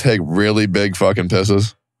Spike would take really big fucking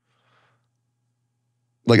pisses?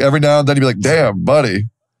 Like every now and then he'd be like, "Damn, buddy,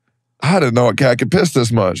 I didn't know a cat could piss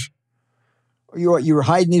this much." You were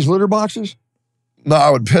hiding these litter boxes? No, I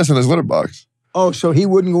would piss in his litter box. Oh, so he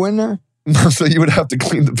wouldn't go in there? So you would have to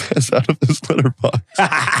clean the piss out of this litter box.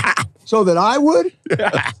 So that I would?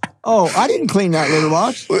 Yeah. Oh, I didn't clean that litter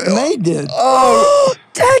box. They did. Oh,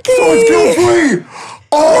 Teccy! so it's guilt-free.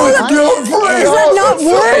 Oh, it's guilt-free. Is that not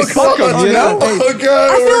worse? Fuck 'em, you know? Okay,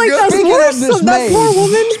 I feel like that's Speaking worse of this of that poor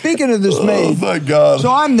woman. maid. Speaking of this Oh, maid. thank God.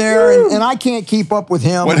 So I'm there, and I can't keep up with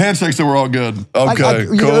him. When handshakes, they were all good. Okay,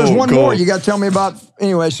 cool. There's one cool. more you got to tell me about.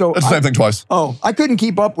 Anyway, so That's the same thing twice. Oh, I couldn't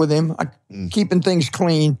keep up with him. Keeping things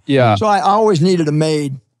clean. Yeah. So I always needed a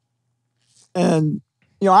maid. And,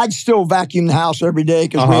 I'd still vacuum the house every day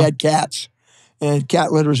because we had cats. And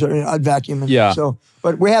cat litters, I'd vacuum. Yeah. So,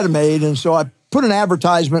 but we had a maid. And so I put an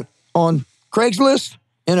advertisement on Craigslist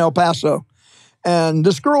in El Paso. And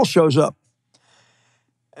this girl shows up.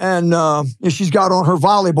 And she's got on her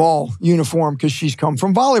volleyball uniform because she's come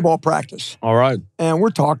from volleyball practice. All right. And we're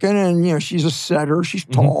talking, and she's a setter. She's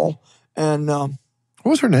tall. And What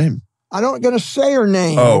was her name? I'm not going to say her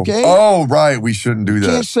name, Oh, okay? oh, right. We shouldn't do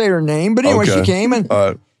Can't that. say her name. But anyway, Okay. she came, and,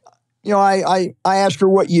 I asked her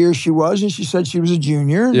what year she was, and she said she was a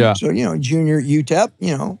junior. Yeah. So, junior at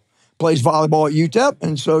UTEP, plays volleyball at UTEP.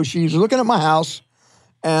 And so she's looking at my house,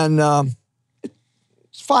 and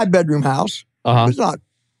it's a 5-bedroom house. It's not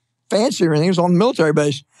fancy or anything. It's on the military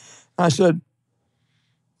base. And I said,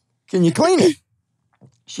 can you clean it?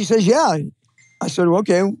 She says, yeah. I said, well,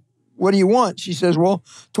 okay, what do you want? She says, well,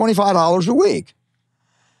 $25 a week.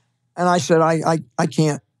 And I said, I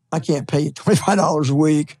can't pay you $25 a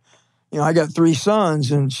week. You know, I got 3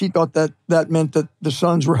 sons, and she thought that meant that the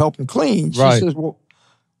sons were helping clean. She says, well,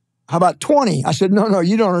 how about 20? I said, no,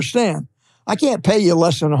 you don't understand. I can't pay you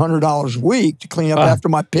less than $100 a week to clean up after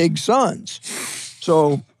my pig sons.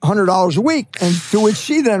 So $100 a week. And to which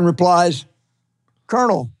she then replies,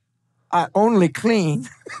 Colonel, I only clean.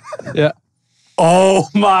 Yeah. Oh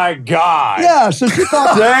my God. Yeah, so she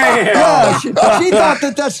thought, damn. Yeah, she thought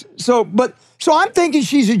that's, so I'm thinking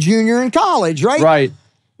she's a junior in college, right? Right.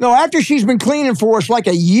 No, after she's been cleaning for us like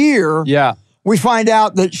a year, we find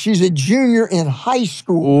out that she's a junior in high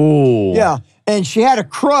school. Ooh. Yeah, and she had a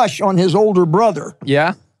crush on his older brother.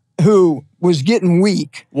 Yeah. Who was getting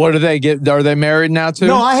weak. What do they get? Are they married now too?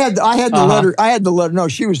 No, I had to let her. No,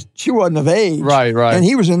 she wasn't of age. Right. And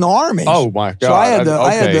he was in the Army. Oh my God. So I had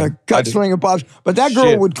to cut sling and pops. But that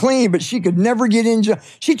girl would clean, but she could never get in.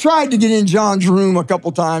 She tried to get in John's room a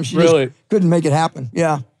couple times. She just couldn't make it happen.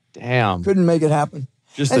 Yeah. Damn. Couldn't make it happen.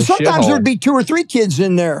 Just and sometimes there'd be 2 or 3 kids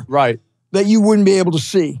in there. Right. That you wouldn't be able to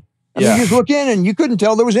see. I mean, you just look in and you couldn't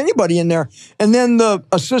tell there was anybody in there. And then the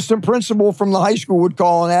assistant principal from the high school would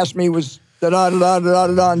call and ask me, was there at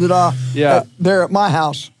my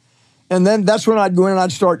house. And then that's when I'd go in and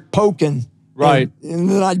I'd start poking. Right. And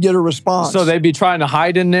then I'd get a response. So they'd be trying to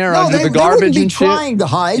hide in there under the garbage wouldn't be and shit? trying to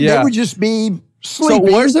hide. Yeah. They would just be sleeping.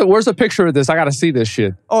 So where's a picture of this? I got to see this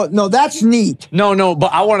shit. Oh, no, that's neat. No,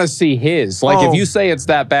 but I want to see his. Like, if you say it's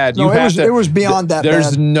that bad, you have to. It was beyond that bad.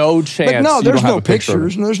 There's no chance. But no, there's no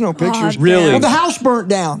pictures. There's no pictures. Really? Well, the house burnt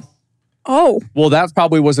down. Oh. Well, that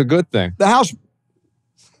probably was a good thing. The house...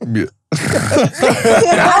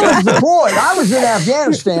 I was deployed. I was in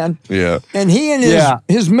Afghanistan. Yeah. And he and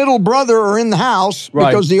his middle brother are in the house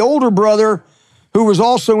because the older brother, who was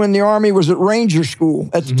also in the Army, was at Ranger School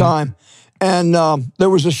at the time. And there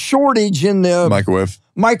was a shortage in the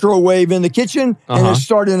microwave in the kitchen, and it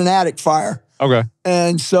started an attic fire. Okay.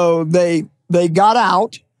 And so they got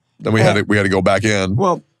out. Then we had to go back in.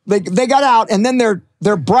 Well, they got out, and then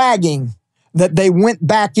they're bragging that they went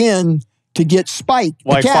back in to get Spike, the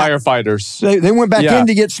like cat. Firefighters. They went back in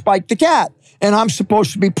to get Spike the cat. And I'm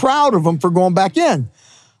supposed to be proud of them for going back in.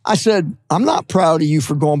 I said, I'm not proud of you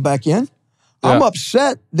for going back in. I'm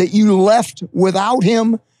upset that you left without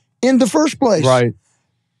him in the first place. Right.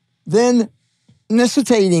 Then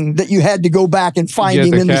necessitating that you had to go back and find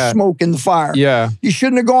him in the smoke and the fire. Yeah. You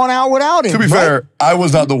shouldn't have gone out without him. To be fair, I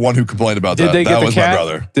was not the one who complained about that. That was my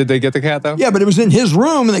brother. Did they get the cat, though? Yeah, but it was in his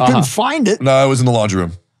room, and they couldn't find it. No, it was in the laundry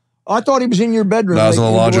room. I thought he was in your bedroom. No, I was in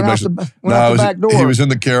the laundry room. He was in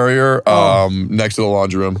the carrier next to the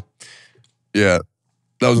laundry room. Yeah.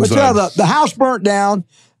 That was insane. But the house burnt down.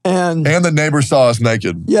 And the neighbors saw us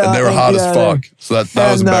naked. Yeah. And they were hot as fuck. So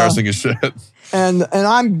that was embarrassing as shit. And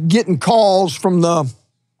I'm getting calls from the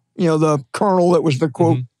colonel that was the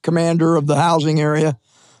quote commander of the housing area.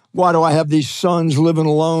 Why do I have these sons living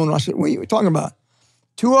alone? I said, what are you talking about?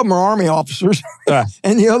 2 of them are Army officers,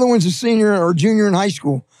 and the other one's a senior or junior in high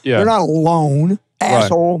school. Yeah. They're not alone,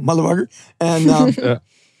 asshole, motherfucker. And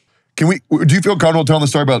do you feel comfortable telling the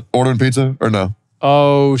story about ordering pizza or no?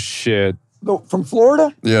 Oh, shit. From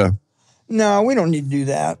Florida? Yeah. No, we don't need to do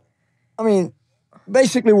that. I mean,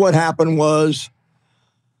 basically what happened was...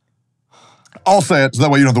 I'll say it, so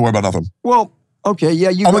that way you don't have to worry about nothing. Well, okay, yeah.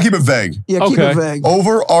 I'm going to keep it vague. Yeah, keep it vague.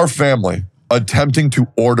 Over our family attempting to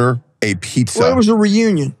order a pizza. Well, it was a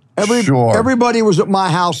reunion. Everybody was at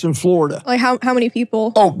my house in Florida. Like how many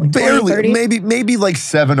people? Oh, barely. Maybe like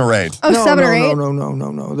 7 or 8. Oh, no, 7 or 8?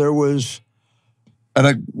 No. There was...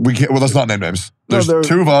 And we can't... Well, let's not name names. There's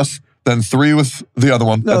 2 of us, then 3 with the other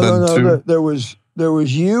one, and then 2. There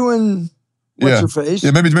was you and what's-her-face.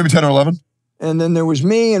 Yeah, maybe 10 or 11. And then there was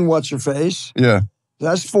me and what's-her-face. Yeah.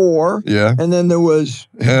 That's 4. Yeah. And then there was...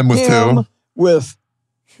 Him with 2. With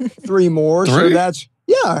 3 more. 3? So that's...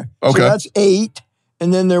 Yeah. Okay. So that's 8.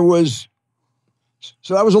 And then there was...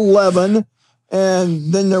 So that was 11.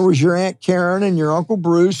 And then there was your Aunt Karen and your Uncle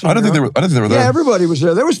Bruce. I didn't think they were there. Yeah, everybody was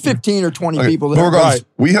there. There was 15 or 20 people there. Regardless,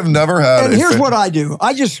 we have never had... And here's what I do.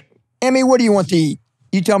 Emmy, what do you want to eat?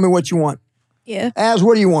 You tell me what you want. Yeah. Az,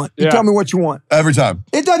 what do you want? You tell me what you want. Every time.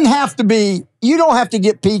 It doesn't have to be... You don't have to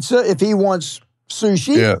get pizza if he wants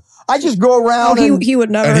sushi. Yeah. I just go around he would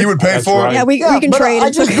never. And he would pay for it? Yeah, we can trade. I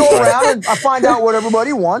just go around and I find out what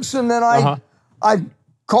everybody wants, and then I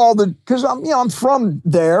call because I'm from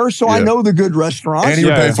there, so I know the good restaurants. And you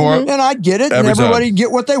would pay for it. And I'd get it, and everybody get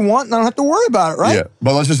what they want, and I don't have to worry about it, right? Yeah,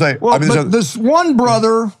 but let's just say, well, but this one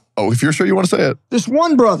brother. Oh, if you're sure you want to say it. This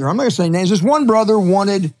one brother, I'm not going to say names. This one brother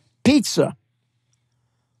wanted pizza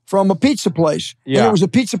from a pizza place, and it was a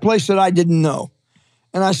pizza place that I didn't know.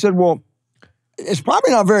 And I said, well, it's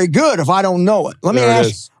probably not very good if I don't know it. Let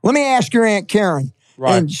me ask your Aunt Karen.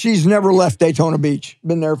 Right. And she's never left Daytona Beach.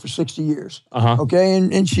 Been there for 60 years. Okay,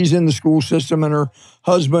 and she's in the school system, and her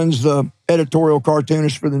husband's the editorial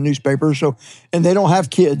cartoonist for the newspaper. So, and they don't have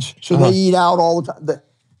kids, so they eat out all the time.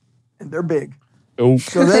 And they're big,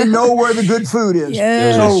 so they know where the good food is.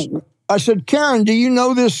 So I said, Karen, do you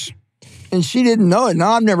know this? And she didn't know it. No,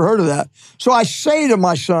 I've never heard of that. So I say to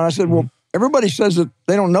my son, I said, well, everybody says that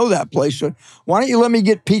they don't know that place. So why don't you let me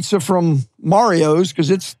get pizza from Mario's, because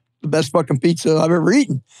it's the best fucking pizza I've ever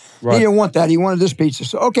eaten. Right. He didn't want that. He wanted this pizza.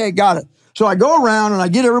 So, okay, got it. So I go around and I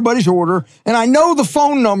get everybody's order, and I know the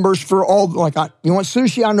phone numbers for all, you want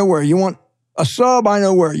sushi, I know where. You want a sub, I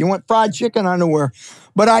know where. You want fried chicken, I know where.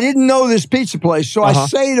 But I didn't know this pizza place. So I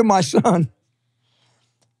say to my son,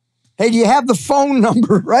 hey, do you have the phone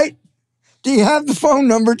number, right? Do you have the phone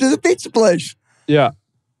number to the pizza place? Yeah.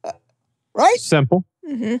 Right? Simple.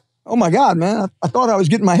 Mm-hmm. Oh my God, man. I thought I was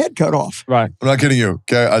getting my head cut off. Right. I'm not kidding you.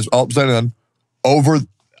 Okay. I'll say it then.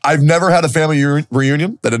 I've never had a family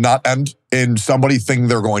reunion that did not end in somebody thinking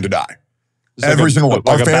they're going to die. Every single one.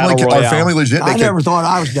 Our family legit. I never thought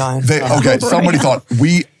I was dying. Somebody thought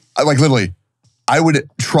literally, I would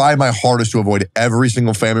try my hardest to avoid every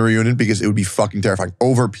single family reunion because it would be fucking terrifying.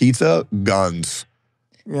 Over pizza, guns.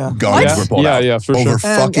 Yeah. Guns were pulled out. Yeah, for over sure.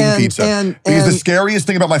 fucking pizza. Because the scariest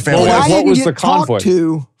thing about my family is what was the conflict? I didn't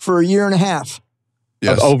get talked to for a year and a half.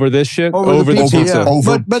 Yes. Over this shit? Over the pizza.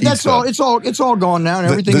 Yeah. But that's all. It's all gone now, and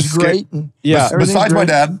everything's great. Besides my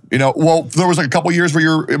dad, there was a couple years where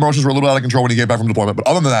your emotions were a little out of control when you came back from deployment. But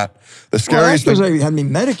other than that, the scariest thing. Because they had me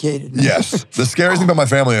medicated. Man. Yes. The scariest thing about my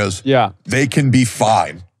family is they can be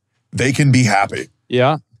fine. They can be happy.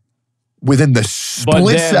 Yeah. Within the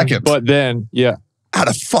split second. But then, out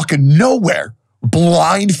of fucking nowhere.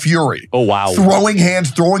 Blind fury. Oh, wow. Throwing hands,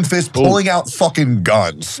 throwing fists, pulling out fucking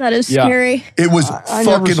guns. That is scary. It was I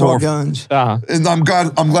fucking never saw horrible. Guns. And I'm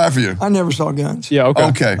glad for you. I never saw guns. Yeah, okay.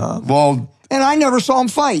 Okay. And I never saw him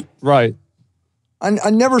fight. Right. I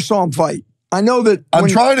never saw him fight. I know that I'm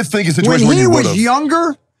trying to think of a situation when where he you was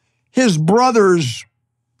younger, his brothers,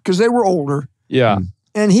 because they were older. Yeah.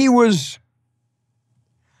 And he was,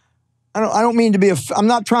 I don't mean to be, I'm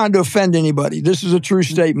not trying to offend anybody. This is a true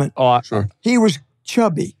statement. Oh, sure. He was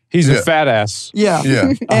chubby. He's a fat ass. Yeah.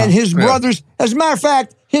 Yeah. And his brothers, as a matter of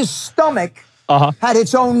fact, his stomach had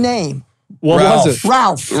its own name. What was it?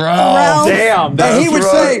 Ralph. Damn.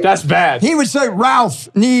 That's bad. He would say,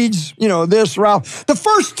 Ralph needs, this, Ralph. The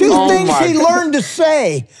first two things he learned to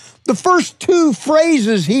say, the first two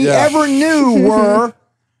phrases he ever knew were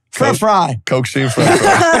French fry. Coke Sheen French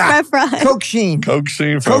fries. Coke Sheen. Coke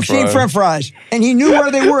Sheen French Coke Sheen French fries. And he knew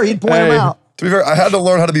where they were. He'd point them out. To be fair, I had to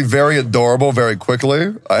learn how to be very adorable very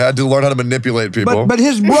quickly. I had to learn how to manipulate people. But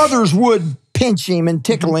his brothers would pinch him and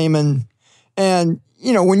tickle him. And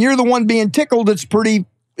when you're the one being tickled,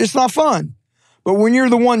 it's not fun. But when you're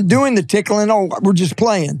the one doing the tickling, we're just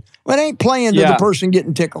playing. Well, it ain't playing to the person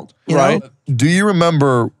getting tickled. You know? Do you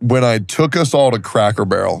remember when I took us all to Cracker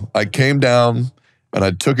Barrel? I came down and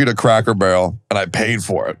I took you to Cracker Barrel and I paid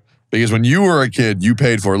for it. Because when you were a kid, you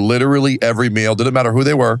paid for literally every meal. Didn't matter who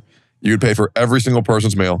they were. You would pay for every single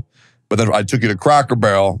person's meal. But then I took you to Cracker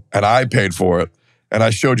Barrel and I paid for it. And I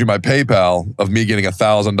showed you my PayPal of me getting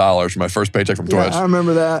 $1,000 for my first paycheck from Twitch. I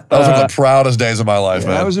remember that. That was one of the proudest days of my life,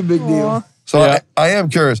 man. That was a big deal. So I am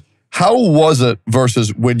curious, how was it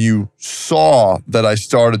versus when you saw that I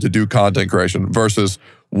started to do content creation versus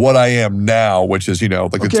what I am now, which is,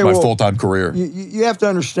 it's my full-time career? You have to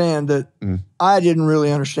understand that I didn't really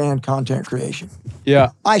understand content creation.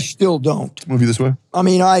 Yeah. I still don't. Move you this way? I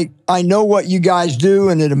mean, I know what you guys do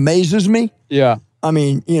and it amazes me. Yeah. I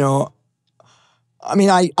mean,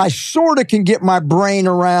 I sort of can get my brain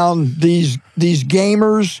around these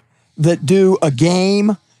gamers that do a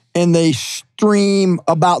game and they stream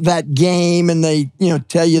about that game and they,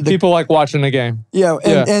 tell you people like watching the game. Yeah,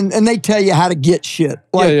 and they tell you how to get shit.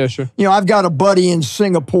 Like, sure. I've got a buddy in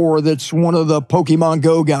Singapore that's one of the Pokémon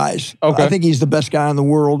Go guys. Okay. I think he's the best guy in the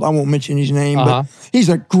world. I won't mention his name, but he's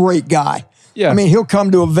a great guy. Yeah. I mean, he'll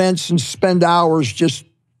come to events and spend hours just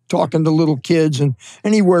talking to little kids, and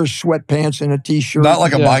he wears sweatpants and a t-shirt. Not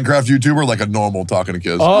like a Minecraft YouTuber, like a normal talking to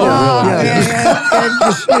kids. Oh, really?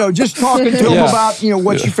 Yeah. Just talking to them about,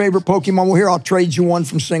 what's your favorite Pokemon? Well, here, I'll trade you one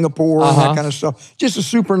from Singapore and that kind of stuff. Just a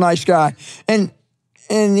super nice guy. And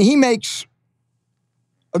And he makes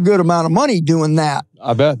a good amount of money doing that.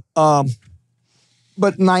 I bet.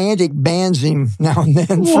 But Niantic bans him now and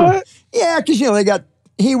then. What? Yeah, because, you know,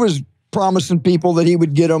 he was promising people that he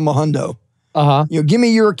would get them a hundo. You know, give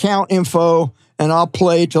me your account info and I'll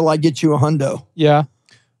play till I get you a hundo. Yeah.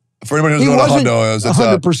 For anybody who's doing a hundo, it's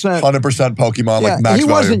 100% Pokemon, like max He value.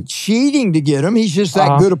 wasn't cheating to get him. He's just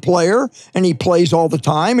that good a player, and he plays all the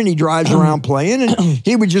time, and he drives around playing, and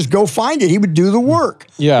he would just go find it. He would do the work.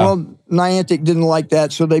 Yeah. Well, Niantic didn't like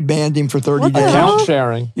that, so they banned him for 30 days. Account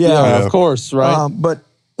sharing. Yeah. Of course, right? But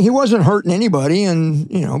he wasn't hurting anybody,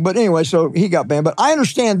 and, you know, but anyway, so he got banned. But I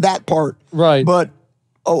understand that part. Right. But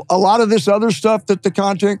a lot of this other stuff that the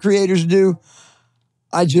content creators do,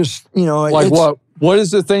 I just, you know. Like what? What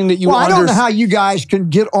is the thing that you I don't know how you guys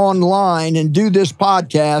can get online and do this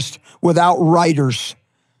podcast without writers.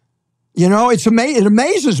 You know, it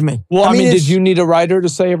amazes me. Well, I mean did you need a writer to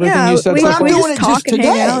say everything you said? I'm doing it just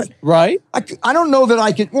today. Right? I don't know that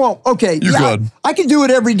I could. Well, okay. You could. I can do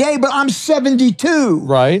it every day, but I'm 72.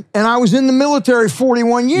 Right. And I was in the military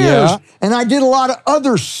 41 years. And I did a lot of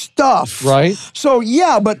other stuff. Right. So,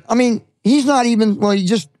 yeah, but, I mean, he's not even, well, he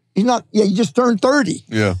just turned 30.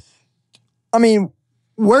 Yeah. I mean,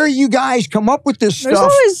 where you guys come up with this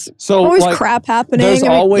stuff? There's always like, crap happening. There's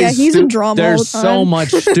always he's in drama all the time. There's so much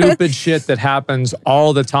stupid shit that happens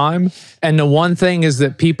all the time. And the one thing is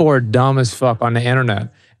that people are dumb as fuck on the internet.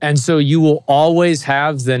 And so you will always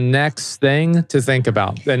have the next thing to think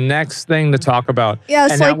about, the next thing to talk about. Yeah,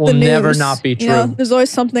 it's and like that will the news. never not be true. You know, there's always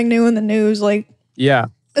something new in the news. Like, yeah.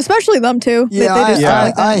 Especially them too.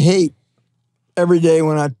 Yeah, I hate every day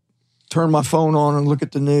when I turn my phone on and look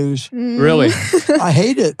at the news. Really? I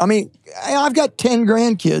hate it. I mean, I've got 10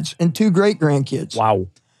 grandkids and 2 great-grandkids. Wow.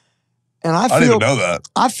 And I didn't even know that.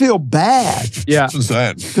 I feel bad. Yeah. It's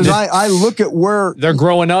insane. Because I look at where... They're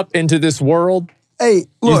growing up into this world. Hey,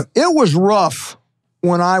 look, it was rough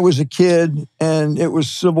when I was a kid, and it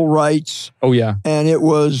was civil rights. Oh, yeah. And it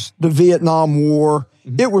was the Vietnam War.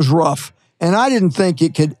 It was rough. And I didn't think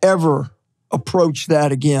it could ever approach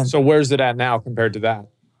that again. So where's it at now compared to that?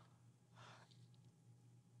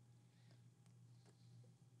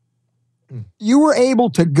 You were able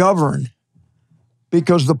to govern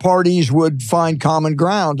because the parties would find common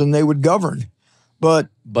ground and they would govern. But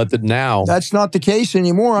now that's not the case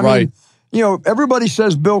anymore. I mean, you know, everybody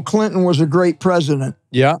says Bill Clinton was a great president.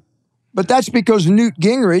 Yeah. But that's because Newt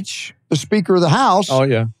Gingrich, the Speaker of the House,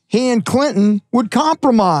 he and Clinton would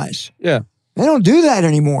compromise. Yeah. They don't do that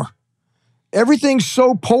anymore. Everything's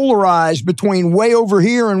so polarized between way over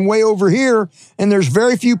here and way over here, and there's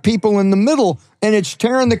very few people in the middle, and it's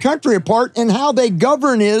tearing the country apart. And how they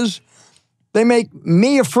govern is they make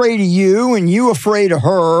me afraid of you and you afraid of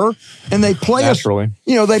her, and they play us, you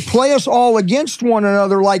know, they play us all against one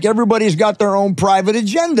another like everybody's got their own private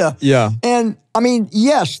agenda. Yeah. And I mean,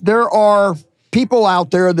 yes, there are people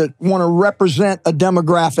out there that want to represent a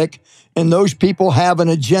demographic, and those people have an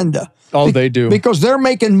agenda. Oh, they do. Because they're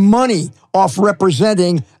making money off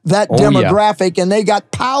representing that demographic, and they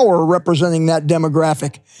got power representing that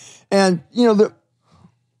demographic. And, you know,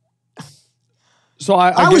 so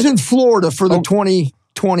I was in Florida for the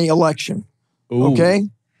 2020 election. Ooh. Okay?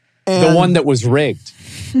 And, the one that was rigged.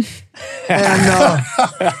 I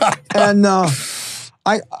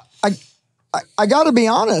got to be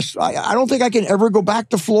honest. I don't think I can ever go back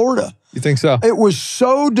to Florida. You think so? It was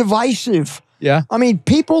so divisive. Yeah. I mean,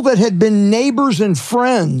 people that had been neighbors and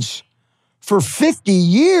friends for 50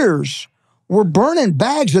 years were burning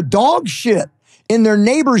bags of dog shit in their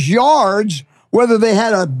neighbors' yards, whether they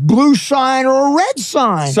had a blue sign or a red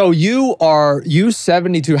sign. So you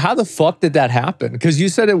 72. How the fuck did that happen? Because you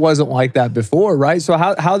said it wasn't like that before, right? So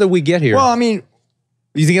how did we get here? Well, I mean,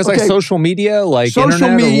 you think it's like social media, like social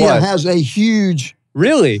internet, media or what? has a huge...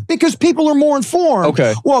 Really? Because people are more informed.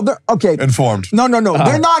 Okay. Well, they're informed. No.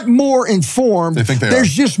 They're not more informed. They think There's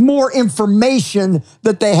just more information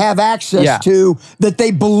that they have access to that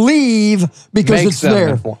they believe because it's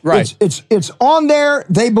there. Right. It's on there.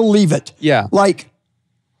 They believe it. Yeah. Like,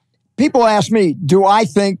 people ask me, do I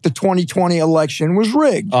think the 2020 election was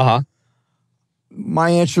rigged? Uh-huh.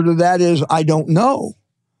 My answer to that is I don't know.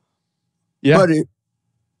 Yeah. But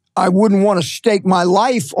I wouldn't want to stake my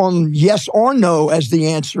life on yes or no as the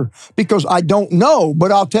answer because I don't know.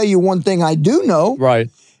 But I'll tell you one thing I do know. Right.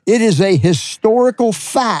 It is a historical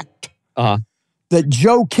fact that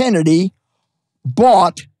Joe Kennedy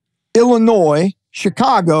bought Illinois,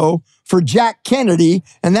 Chicago, for Jack Kennedy,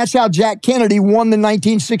 and that's how Jack Kennedy won the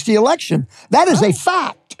 1960 election. That is a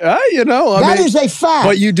fact. You know, I that mean, is a fact.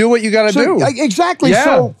 But you do what you got to do. Exactly. Yeah.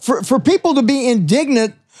 So for people to be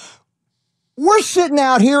indignant, We're sitting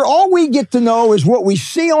out here. All we get to know is what we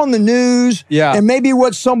see on the news and maybe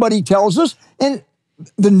what somebody tells us. And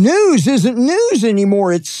the news isn't news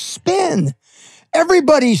anymore. It's spin.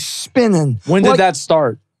 Everybody's spinning. When did that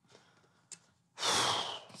start?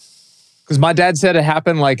 Because my dad said it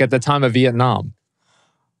happened like at the time of Vietnam.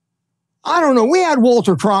 I don't know. We had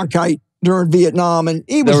Walter Cronkite during Vietnam, and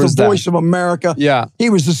he was the voice of America. Yeah.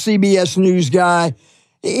 He was the CBS News guy.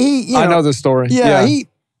 I know the story. Yeah.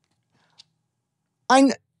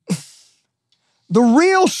 The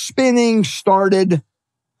real spinning started,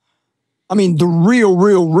 I mean, the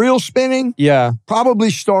real spinning probably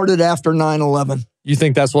started after 9/11. You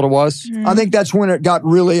think that's what it was? I think that's when it got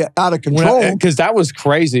really out of control. Because that was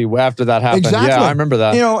crazy after that happened. Exactly. Yeah, I remember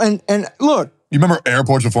that. You know, and look. You remember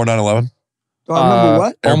airports before 9/11? Do I remember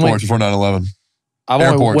what? Airports before 9/11. I've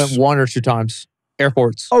only went 1 or 2 times.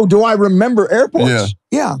 Airports. Oh, do I remember airports? Yeah.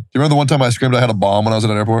 Yeah. Do you remember the one time I screamed I had a bomb when I was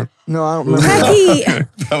at an airport? No, I don't remember that.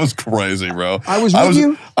 That was crazy, bro. I was with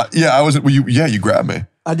you? I was. You grabbed me.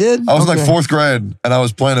 I did? I was in like 4th grade, and I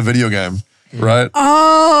was playing a video game, right?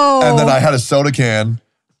 Oh. And then I had a soda can,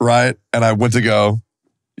 right? And I went to go,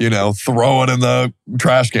 throw it in the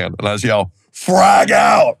trash can. And I just yell, frag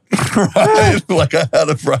out, right? Like I had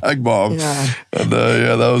a frag bomb. Yeah. And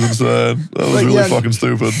that was insane. That was really fucking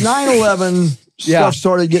stupid. 9/11 stuff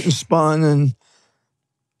started getting spun. And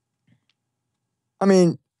I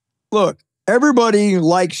mean, look, everybody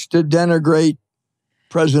likes to denigrate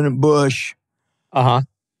President Bush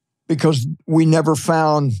because we never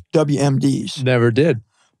found WMDs. Never did.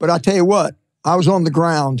 But I tell you what, I was on the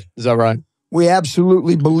ground. Is that right? We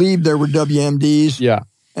absolutely believed there were WMDs. Yeah.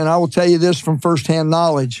 And I will tell you this from firsthand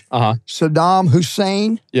knowledge. Saddam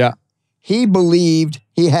Hussein, he believed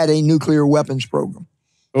he had a nuclear weapons program.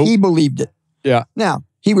 He believed it. Yeah. Now,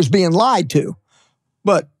 he was being lied to.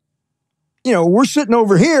 But, we're sitting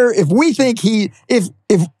over here. If we think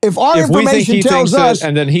if our information tells us.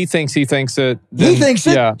 And then he thinks it. Then, he thinks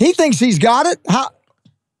it. Yeah. He thinks he's got it. How?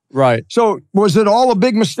 Right. So was it all a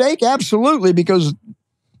big mistake? Absolutely. Because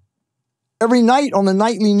every night on the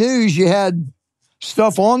nightly news, you had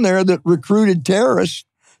stuff on there that recruited terrorists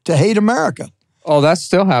to hate America. Oh, that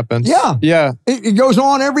still happens. Yeah. Yeah. It goes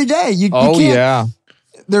on every day. You can't,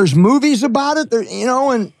 there's movies about it,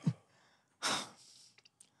 and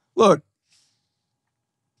look,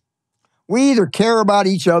 we either care about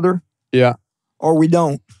each other or we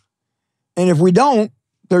don't. And if we don't,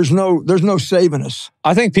 there's no saving us.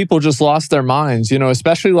 I think people just lost their minds,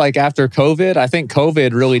 especially like after COVID. I think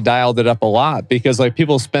COVID really dialed it up a lot because like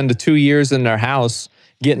people spend 2 years in their house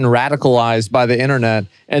getting radicalized by the internet,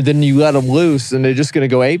 and then you let them loose and they're just going to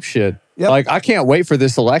go apeshit. Yep. Like, I can't wait for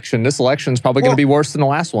this election. This election's probably going to be worse than the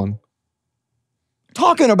last one.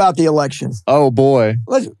 Talking about the election. Oh, boy.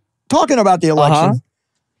 Talking about the election.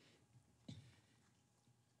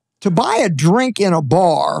 To buy a drink in a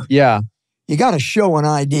bar, you got to show an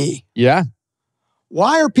ID. Yeah.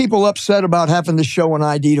 Why are people upset about having to show an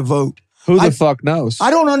ID to vote? Who the fuck knows?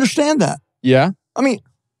 I don't understand that. Yeah. I mean,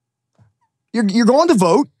 you're going to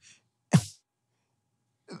vote.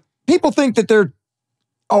 People think that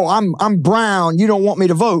I'm brown, you don't want me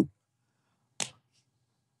to vote.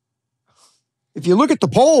 If you look at the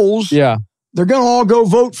polls, they're going to all go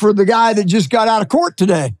vote for the guy that just got out of court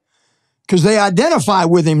today because they identify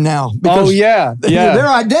with him now. Because they're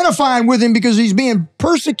identifying with him because he's being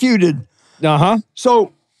persecuted.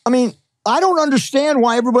 So, I mean, I don't understand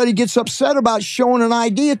why everybody gets upset about showing an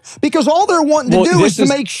ID because all they're wanting to do is to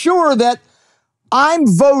make sure that I'm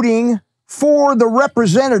voting for the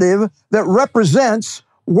representative that represents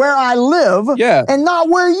where I live and not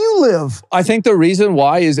where you live. I think the reason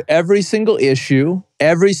why is every single issue,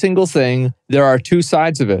 every single thing, there are 2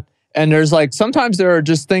 sides of it. And there's sometimes there are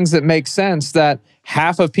just things that make sense that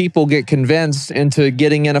half of people get convinced into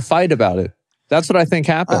getting in a fight about it. That's what I think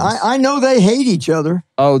happens. I know they hate each other.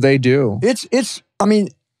 Oh, they do. It's I mean,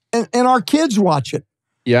 and our kids watch it.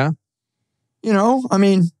 Yeah. I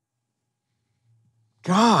mean,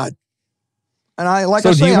 God. And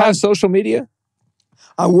So do you have social media?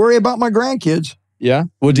 I worry about my grandkids. Yeah.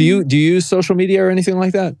 Well, do you use social media or anything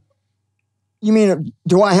like that? You mean,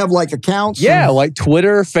 do I have accounts? Yeah, like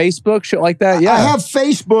Twitter, Facebook, shit like that. Yeah. I have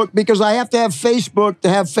Facebook because I have to have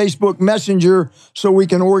Facebook Messenger so we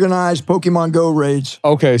can organize Pokemon Go raids.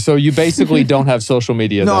 Okay, so you basically don't have social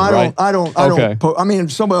media then, right? I don't. I mean,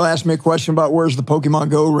 if somebody will ask me a question about where's the Pokemon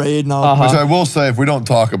Go raid and all. Which I will say, if we don't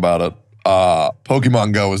talk about it,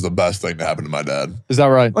 Pokemon Go is the best thing to happen to my dad. Is that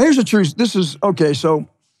right? Well, here's the truth. This is, okay, so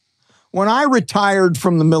when I retired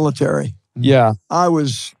from the military, I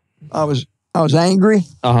was angry,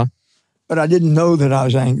 but I didn't know that I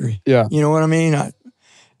was angry. Yeah. You know what I mean?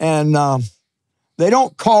 They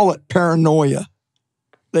don't call it paranoia.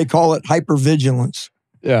 They call it hypervigilance.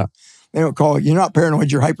 Yeah. They don't call it, you're not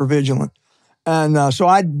paranoid, you're hypervigilant. And so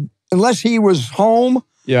unless he was home,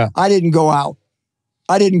 Yeah. I didn't go out.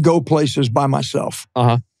 I didn't go places by myself.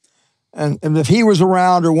 Uh-huh. And if he was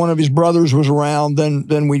around or one of his brothers was around,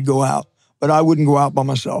 then we'd go out. But I wouldn't go out by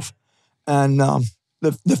myself. And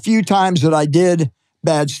the few times that I did,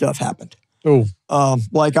 bad stuff happened. Oh.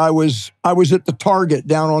 Like I was at the Target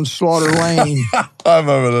down on Slaughter Lane. I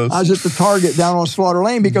remember this. I was at the Target down on Slaughter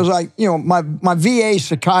Lane because my VA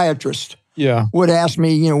psychiatrist would ask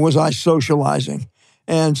me, was I socializing?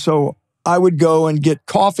 And so I would go and get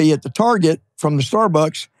coffee at the Target from the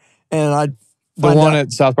Starbucks, and I'd The one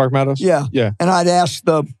at South Park Meadows? Yeah. Yeah. And I'd ask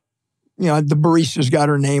the barista's got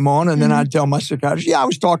her name on, and then I'd tell my psychiatrist, I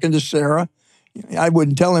was talking to Sarah. I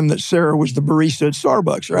wouldn't tell him that Sarah was the barista at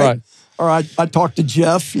Starbucks, right? Or I'd talk to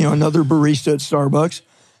Jeff, another barista at Starbucks.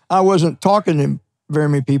 I wasn't talking to very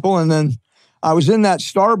many people. And then I was in that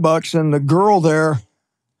Starbucks, and the girl there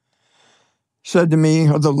said to me,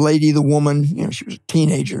 or the lady, the woman, she was a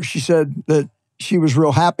teenager. She said that she was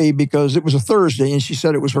real happy because it was a Thursday, and she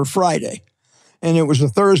said it was her Friday. And it was the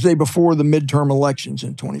Thursday before the midterm elections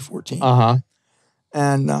in 2014. Uh-huh.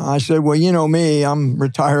 And I said, well, you know me, I'm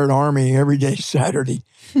retired Army, every day Saturday.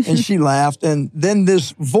 And she laughed. And then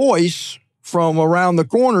this voice from around the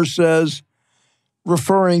corner says,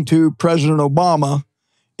 referring to President Obama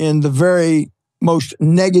in the very most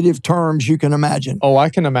negative terms you can imagine. Oh, I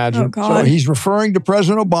can imagine. Oh, God. So he's referring to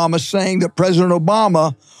President Obama, saying that President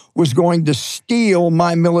Obama was going to steal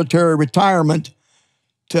my military retirement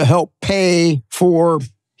to help pay for...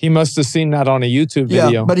 He must have seen that on a YouTube video.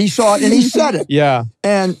 Yeah, but he saw it and he said it. Yeah.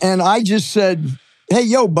 And I just said, hey,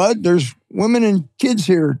 yo, bud, there's women and kids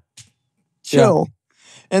here. Chill. Yeah.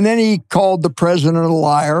 And then he called the president a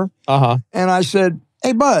liar. Uh-huh. And I said,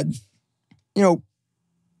 hey, bud, the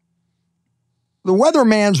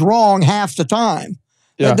weatherman's wrong half the time.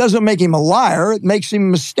 Yeah. That doesn't make him a liar. It makes him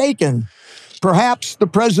mistaken. Perhaps the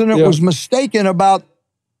president was mistaken about,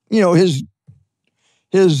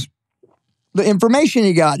 the information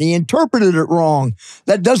he got. He interpreted it wrong.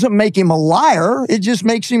 That doesn't make him a liar. It just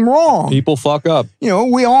makes him wrong. People fuck up.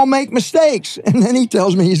 We all make mistakes. And then he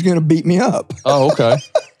tells me he's going to beat me up. Oh, okay.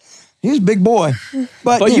 He's a big boy.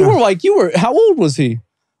 But you were how old was he?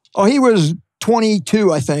 Oh, he was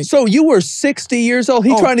 22, I think. So you were 60 years old?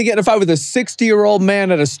 He trying to get in a fight with a 60-year-old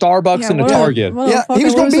man at a Starbucks and a Target. He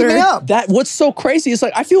was going to beat me up. What's so crazy is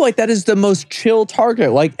I feel like that is the most chill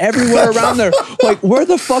Target. Like everywhere around there. Like where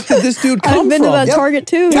the fuck did this dude come from? I've been to that Target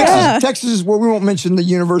too. Texas is where we won't mention the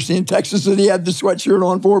university in Texas that he had the sweatshirt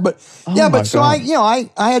on for, but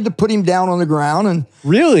I had to put him down on the ground and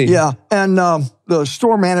really? Yeah. And the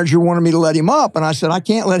store manager wanted me to let him up, and I said, I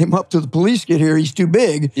can't let him up till the police get here. He's too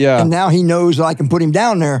big. Yeah. And now he knows I can put him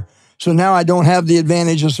down there. So now I don't have the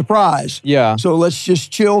advantage of surprise. Yeah. So let's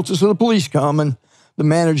just chill till the police come. And the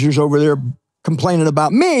manager's over there complaining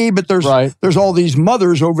about me, but there's all these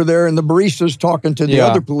mothers over there and the baristas talking to the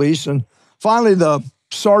other police. And finally the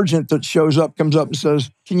sergeant that shows up comes up and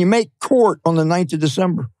says, can you make court on the 9th of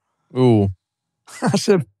December? Ooh. I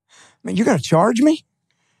said, man, you're going to charge me?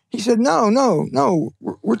 He said, no,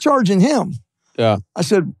 we're charging him. Yeah. I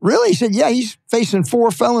said, really? He said, yeah, he's facing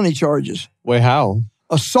 4 felony charges. Wait, how?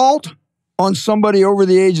 Assault on somebody over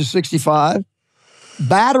the age of 65,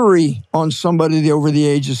 battery on somebody over the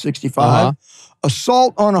age of 65,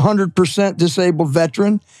 assault on a 100% disabled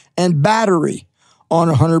veteran, and battery on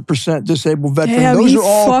a 100% disabled veteran. Damn, those are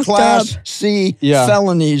all Class up. C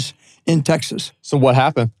felonies in Texas. So what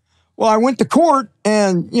happened? Well, I went to court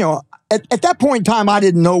and, at that point in time, I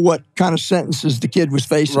didn't know what kind of sentences the kid was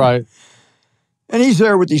facing. Right. And he's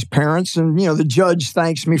there with these parents, and, the judge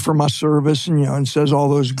thanks me for my service and, and says all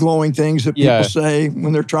those glowing things that people say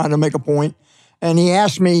when they're trying to make a point. And he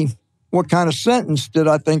asked me what kind of sentence did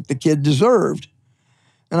I think the kid deserved.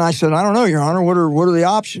 And I said, I don't know, Your Honor, what are the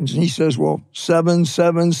options? And he says, well, 7,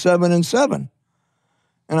 7, 7, and 7.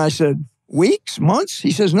 And I said, weeks, months?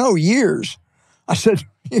 He says, no, years. I said,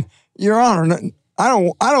 Your Honor, I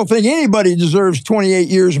don't think anybody deserves 28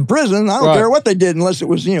 years in prison. I don't care what they did unless it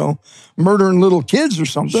was, murdering little kids or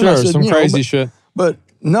something. Sure, I said, some crazy shit. But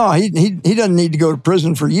no, he doesn't need to go to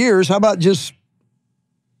prison for years. How about just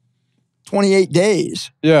 28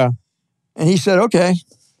 days? Yeah. And he said, okay,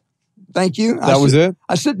 thank you. That was it?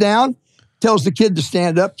 I sit down, tells the kid to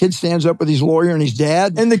stand up. Kid stands up with his lawyer and his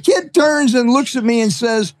dad. And the kid turns and looks at me and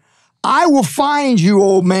says, I will find you,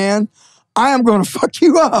 old man. I am going to fuck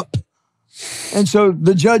you up. And so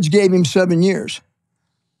the judge gave him 7 years.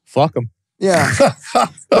 Fuck him. Yeah.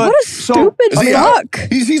 What a stupid Is he out?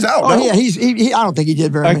 fuck. He's out. Oh no? yeah, I don't think he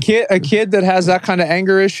did very A much. kid that has that kind of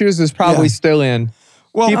anger issues is probably Yeah. still in.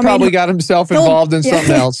 Well, He I probably mean, got himself involved in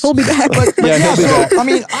something else. He'll be back. but Yeah, he'll be back. I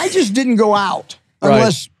mean, I just didn't go out Right.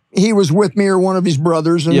 unless he was with me or one of his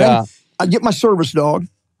brothers. And Yeah. then I'd get my service dog,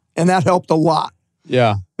 and that helped a lot.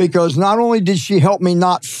 Yeah. Because not only did she help me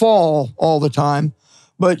not fall all the time,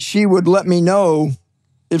 but she would let me know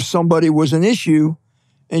if somebody was an issue,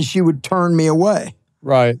 and she would turn me away.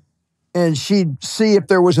 Right. And she'd see if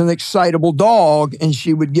there was an excitable dog, and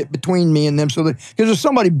she would get between me and them. So that, because if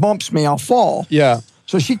somebody bumps me, I'll fall. Yeah.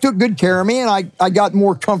 So she took good care of me, and I got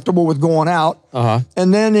more comfortable with going out. Uh-huh.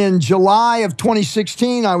 And then in July of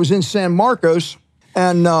 2016, I was in San Marcos,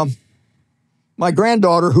 and my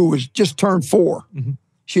granddaughter, who was just turned 4,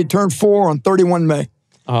 she had turned 4 on 31 May.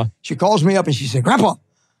 Uh-huh. She calls me up and she said, Grandpa,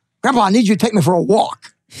 I need you to take me for a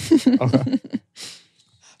walk. Okay.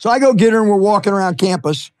 So I go get her, and we're walking around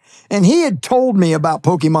campus, and he had told me about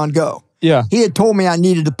Pokemon Go. Yeah. He had told me I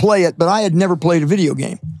needed to play it, but I had never played a video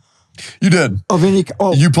game You did. of any.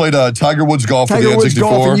 Oh, You played Tiger Woods golf for the Tiger Woods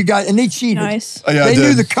N64. golf, and they cheated. Nice. Oh, yeah, I They did.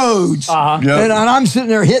 knew the codes. Uh-huh. Yep. And I'm sitting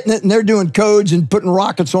there hitting it, and they're doing codes and putting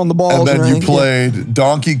rockets on the balls. And then you everything. played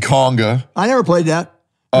Donkey Konga. I never played that.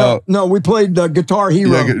 Uh, No, we played Guitar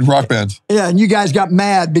Hero. Yeah, Rock Band. Yeah, and you guys got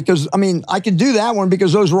mad because, I mean, I could do that one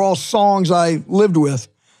because those were all songs I lived with.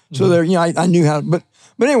 So there, I knew how. But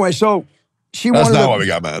anyway, so she That's wanted not to, why we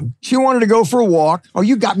got mad. she wanted to go for a walk. Oh,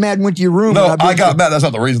 you got mad and went to your room. No, and I got mad. That's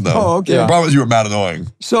not the reason, though. Oh, okay. The problem is you were mad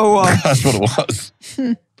annoying. So That's what it was.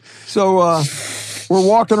 we're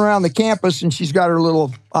walking around the campus, and she's got her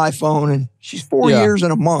little iPhone, and she's 4 Yeah. years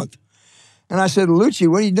and a month. And I said, Lucci,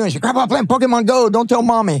 what are you doing? She said, Grandpa, I'm playing Pokemon Go. Don't tell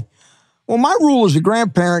mommy. Well, my rule as a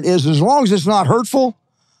grandparent is as long as it's not hurtful,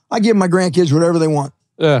 I give my grandkids whatever they want.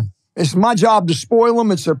 Yeah. It's my job to spoil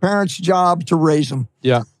them. It's their parents' job to raise them.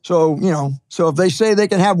 Yeah. So, so if they say they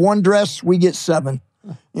can have one dress, we get 7.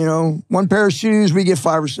 One pair of shoes, we get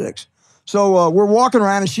 5 or 6. So we're walking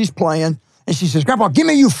around, and she's playing, and she says, Grandpa, give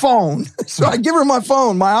me your phone. So I give her my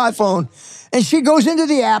phone, my iPhone, and she goes into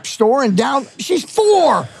the app store and she's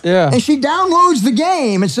 4. Yeah. And she downloads the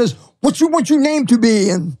game and says, what you want your name to be?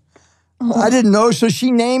 And I didn't know, so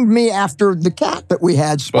she named me after the cat that we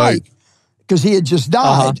had, Spike, because he had just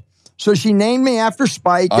died. So she named me after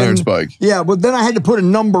Spike. Iron and, Spike. Yeah, but then I had to put a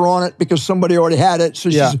number on it because somebody already had it. So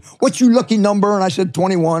she said, what's your lucky number? And I said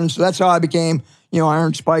 21. So that's how I became,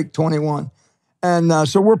 Iron Spike 21. And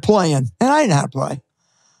so we're playing. And I didn't know how to play.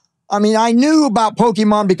 I mean, I knew about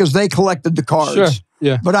Pokemon because they collected the cards. Sure.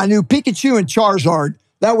 Yeah. But I knew Pikachu and Charizard.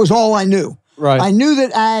 That was all I knew. Right. I knew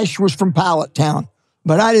that Ash was from Pallet Town,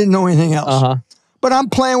 but I didn't know anything else. Uh-huh. But I'm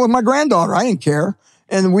playing with my granddaughter. I didn't care.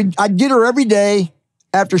 And I'd get her every day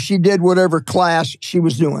after she did whatever class she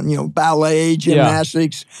was doing, ballet,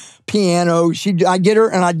 gymnastics, piano. I'd get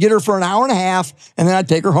her for an hour and a half, and then I'd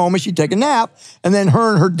take her home and she'd take a nap. And then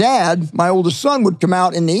her and her dad, my oldest son, would come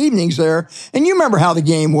out in the evenings there. And you remember how the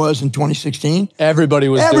game was in 2016. Everybody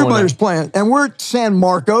was playing. And we're at San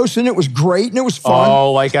Marcos, and it was great, and it was fun.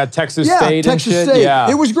 Oh, like at Texas State and Texas shit? State.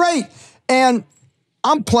 Yeah. It was great. And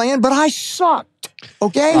I'm playing, but I sucked,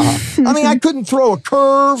 okay? I mean, I couldn't throw a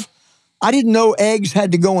curve. I didn't know eggs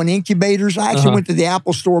had to go in incubators. I actually went to the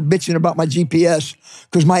Apple store bitching about my GPS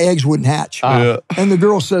because my eggs wouldn't hatch. Yeah. And the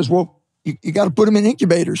girl says, well, you got to put them in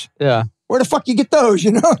incubators. Yeah. Where the fuck you get those,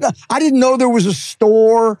 I didn't know there was a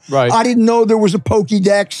store. Right. I didn't know there was a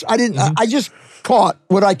Pokédex. I just caught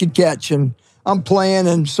what I could catch, and I'm playing.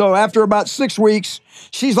 And so after about 6 weeks,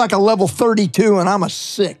 she's like a level 32 and I'm a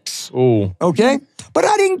 6. Ooh. Okay? But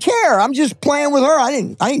I didn't care. I'm just playing with her. I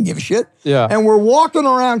didn't give a shit. Yeah. And we're walking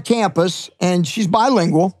around campus, and she's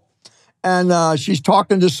bilingual, and she's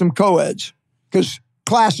talking to some co-eds because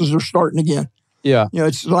classes are starting again. Yeah.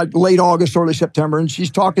 It's like late August, early September, and she's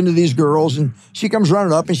talking to these girls, and she comes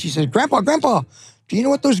running up, and she says, Grandpa, do you know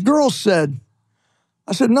what those girls said?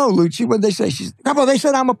 I said, no, Lucci, what'd they say? She said, Grandpa, they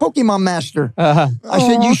said I'm a Pokemon master. I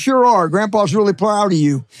said, you sure are. Grandpa's really proud of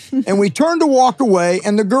you. And we turned to walk away,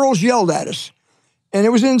 and the girls yelled at us. And it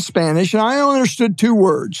was in Spanish, and I only understood 2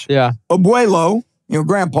 words. Yeah. Abuelo,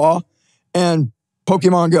 grandpa, and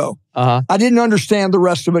Pokemon Go. I didn't understand the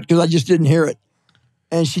rest of it because I just didn't hear it.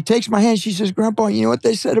 And she takes my hand, she says, Grandpa, you know what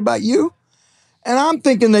they said about you? And I'm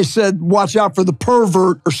thinking they said, watch out for the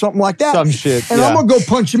pervert or something like that. Some shit, And I'm going to go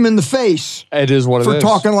punch him in the face. It is what it is. For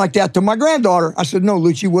talking like that to my granddaughter. I said, no,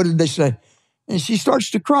 Lucci, what did they say? And she starts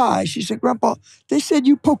to cry. She said, Grandpa, they said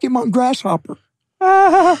you Pokemon grasshopper.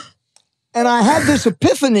 And I had this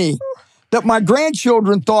epiphany that my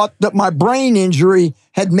grandchildren thought that my brain injury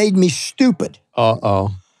had made me stupid.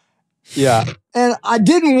 Uh-oh. Yeah. And I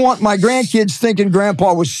didn't want my grandkids thinking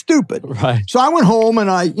Grandpa was stupid. Right. So I went home and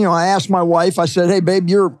I asked my wife, I said, hey, babe,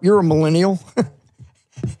 you're a millennial.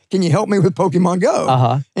 Can you help me with Pokemon Go?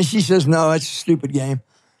 Uh-huh. And she says, no, it's a stupid game.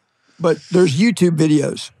 But there's YouTube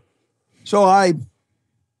videos. So I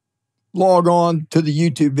log on to the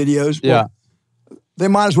YouTube videos. Yeah. They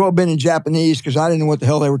might as well have been in Japanese because I didn't know what the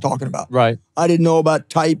hell they were talking about. Right. I didn't know about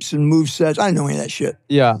types and movesets. I didn't know any of that shit.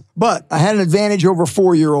 Yeah. But I had an advantage over a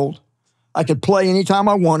 4-year-old. I could play anytime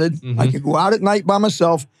I wanted. I could go out at night by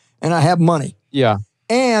myself, and I have money. Yeah.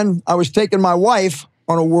 And I was taking my wife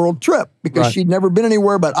on a world trip because she'd never been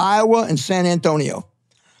anywhere but Iowa and San Antonio.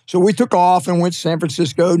 So we took off and went to San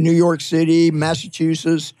Francisco, New York City,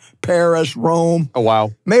 Massachusetts, Paris, Rome. Oh,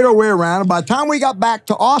 wow. Made our way around. And by the time we got back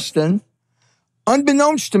to Austin,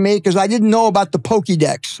 unbeknownst to me, because I didn't know about the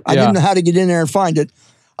Pokédex, I didn't know how to get in there and find it,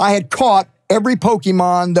 I had caught every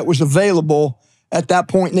Pokemon that was available at that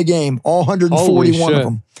point in the game, all 141 of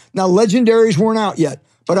them. Now, legendaries weren't out yet,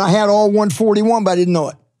 but I had all 141, but I didn't know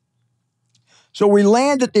it. So we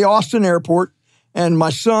land at the Austin airport, and my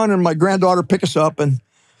son and my granddaughter pick us up, and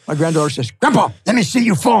my granddaughter says, Grandpa, let me see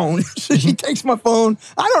your phone. So she takes my phone.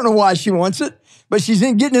 I don't know why she wants it, but she's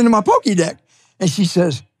getting into my Pokédex. And she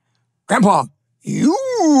says, Grandpa, you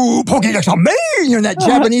Pokédex on me, in that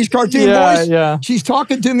Japanese cartoon voice. Yeah. She's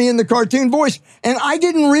talking to me in the cartoon voice, and I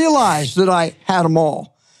didn't realize that I had them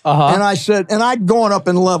all. And I said, and I'd gone up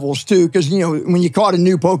in levels too, because when you caught a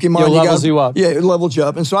new Pokemon, it levels you up. Yeah, it levels you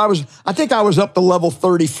up. And so I think I was up to level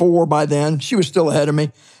 34 by then. She was still ahead of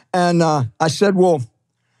me. And I said, well,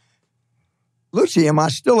 Lucy, am I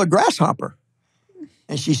still a grasshopper?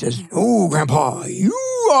 And she says, oh, Grandpa, you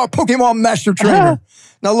are a Pokemon master trainer.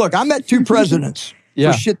 Now, look, I met 2 presidents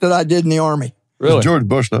for shit that I did in the Army. Really? George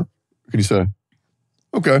Bush, no? What can you say?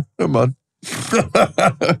 Okay, never mind.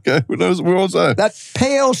 Okay, who knows? We won't say. That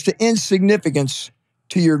pales to insignificance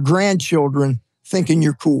to your grandchildren thinking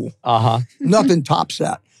you're cool. Nothing tops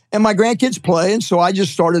that. And my grandkids play, and so I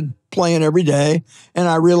just started playing every day, and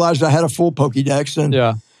I realized I had a full Pokédex.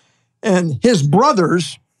 And his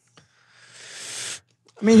brothers,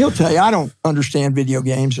 I mean, he'll tell you, I don't understand video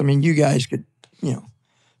games. I mean, you guys could,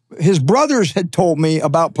 His brothers had told me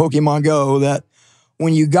about Pokemon Go that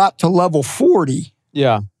when you got to level 40,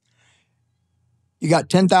 you got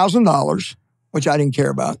 $10,000, which I didn't care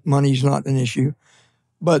about. Money's not an issue.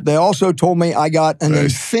 But they also told me I got an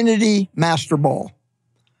Infinity Master Ball.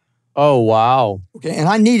 Oh, wow. Okay, and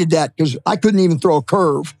I needed that because I couldn't even throw a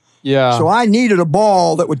curve. Yeah. So I needed a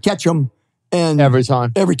ball that would catch them every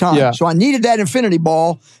time. Yeah. So I needed that Infinity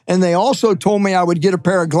Ball. And they also told me I would get a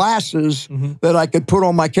pair of glasses that I could put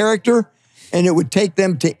on my character, and it would take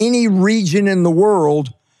them to any region in the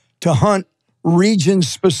world to hunt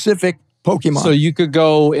region-specific Pokemon. So you could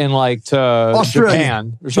go in to Australia,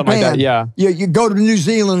 Japan or something like that. Yeah. Yeah, you go to New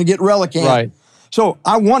Zealand and get Relicanth. Right. So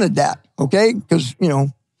I wanted that, okay? Because,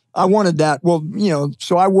 I wanted that. Well,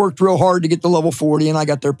 so I worked real hard to get to level 40, and I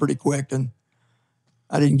got there pretty quick, and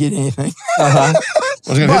I didn't get anything.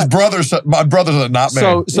 His brothers, my brothers are not me.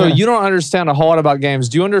 So you don't understand a whole lot about games.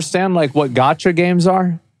 Do you understand what gacha games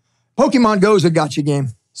are? Pokemon Go is a gacha game.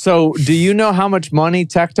 So do you know how much money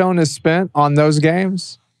Tectone has spent on those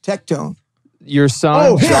games? Tectone. Your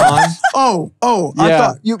son, John.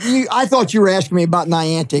 Yeah. I thought you were asking me about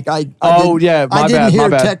Niantic. I didn't hear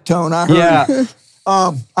Tectone. I heard.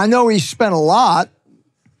 I know he spent a lot.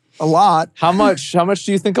 How much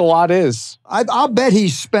do you think a lot is? I'll bet he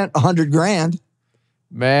spent $100,000.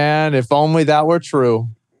 Man, if only that were true.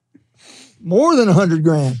 More than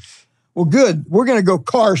 $100,000. Well, good. We're going to go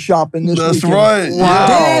car shopping this weekend. That's right. Wow.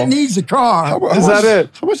 Dad needs a car. Is that it?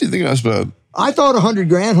 How much do you think I spent? I thought $100,000,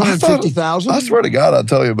 $150,000. I swear to God, I'll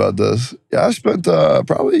tell you about this. Yeah, I spent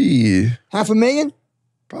probably $500,000.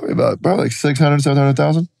 Probably like 600,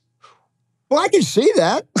 700,000. Well, I can see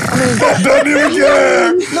that. Don't even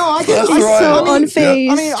care. No, I can. He's so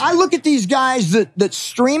unfazed. I mean, I look at these guys that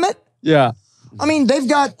stream it. Yeah. I mean, they've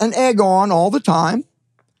got an egg on all the time.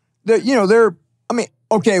 When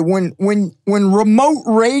remote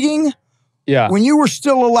raiding, when you were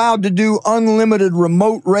still allowed to do unlimited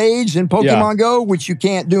remote raids in Pokemon Go, which you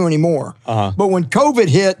can't do anymore. But when COVID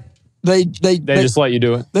hit, they just let you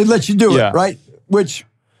do it. They let you do it, right? Which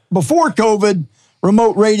before COVID,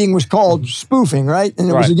 remote raiding was called spoofing, right? And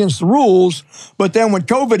it was against the rules. But then when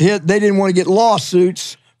COVID hit, they didn't want to get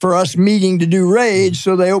lawsuits for us meeting to do raids,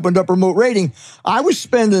 so they opened up remote raiding. I was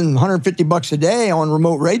spending $150 a day on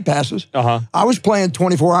remote raid passes. I was playing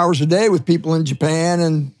 24 hours a day with people in Japan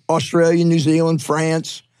and Australia, New Zealand,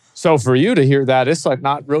 France. So for you to hear that, it's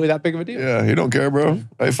not really that big of a deal. Yeah, he don't care, bro.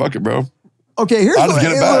 Hey, fuck it, bro. Okay, here's I'll just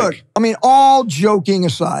get it back. Look, I mean, all joking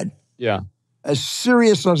aside. Yeah. As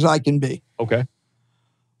serious as I can be. Okay.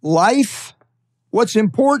 Life, what's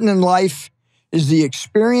important in life is the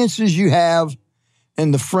experiences you have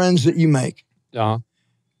and the friends that you make. Uh-huh.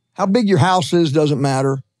 How big your house is doesn't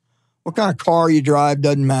matter. What kind of car you drive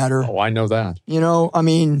doesn't matter. Oh, I know that. You know, I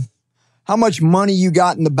mean, how much money you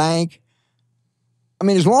got in the bank. I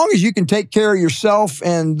mean, as long as you can take care of yourself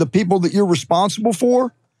and the people that you're responsible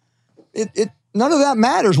for, none of that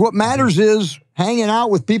matters. What matters is hanging out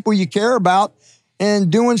with people you care about and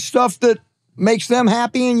doing stuff that makes them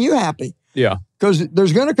happy and you happy. Yeah. Because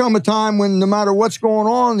there's going to come a time when no matter what's going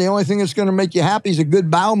on, the only thing that's going to make you happy is a good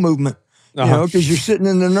bowel movement. You know, because you're sitting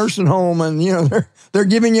in the nursing home and, you know, they're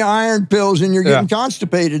giving you iron pills and you're getting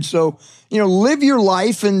constipated. So, you know, live your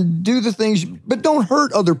life and do the things, but don't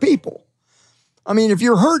hurt other people. I mean, if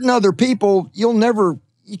you're hurting other people, you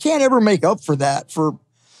can't ever make up for that. For,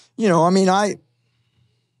 you know, I mean,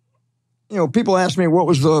 people ask me, what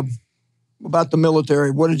was about the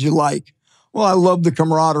military? What did you like? Well, I love the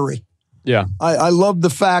camaraderie. Yeah. I love the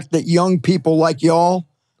fact that young people like y'all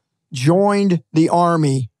joined the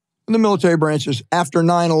Army and the military branches after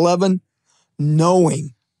 9/11,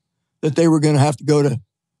 knowing that they were going to have to go to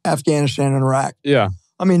Afghanistan and Iraq. Yeah.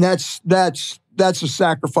 I mean, that's a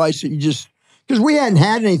sacrifice that you just, because we hadn't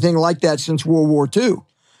had anything like that since World War II.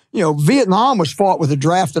 You know, Vietnam was fought with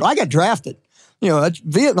I got drafted. You know,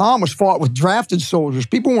 Vietnam was fought with drafted soldiers.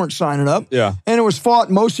 People weren't signing up. Yeah. And it was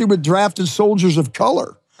fought mostly with drafted soldiers of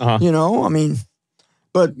color. You know, I mean,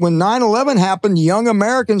 but when 9/11 happened, young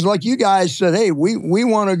Americans like you guys said, hey, we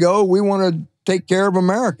want to go. We want to take care of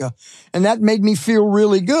America. And that made me feel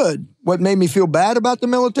really good. What made me feel bad about the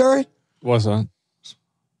military? What's that?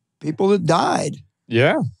 People that died.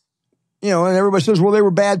 Yeah. You know, and everybody says, well, they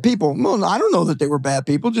were bad people. Well, I don't know that they were bad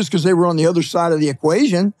people just because they were on the other side of the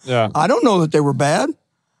equation. Yeah. I don't know that they were bad.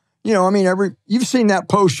 You know, I mean, you've seen that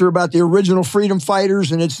poster about the original freedom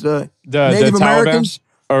fighters and it's the Native Americans.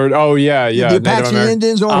 The Apache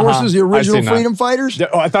Indians on horses, the original freedom fighters.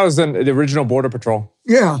 I thought it was the original Border Patrol.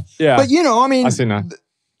 Yeah. Yeah. But, you know, I mean, I've seen that.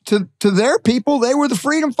 To their people, they were the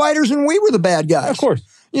freedom fighters and we were the bad guys. Of course.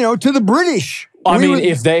 You know, to the British. I mean,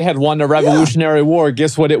 if they had won the Revolutionary War,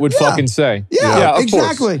 guess what it would fucking say? Yeah, of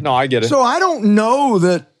exactly. Course. No, I get it. So I don't know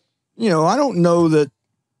that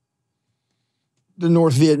the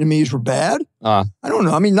North Vietnamese were bad. I don't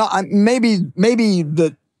know. I mean, maybe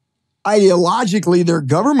that ideologically their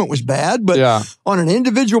government was bad, but on an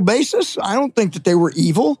individual basis, I don't think that they were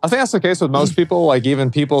evil. I think that's the case with most people, like even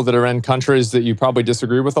people that are in countries that you probably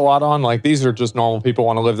disagree with a lot on. Like these are just normal people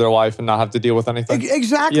want to live their life and not have to deal with anything.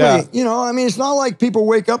 Exactly. Yeah. You know, I mean, it's not like people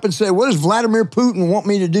wake up and say, what does Vladimir Putin want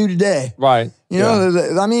me to do today? Right. You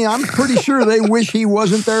know, I mean, I'm pretty sure they wish he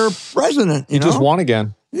wasn't their president. He just won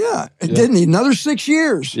again. Yeah. Didn't he? Another 6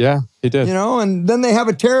 years. Yeah, he did. You know, and then they have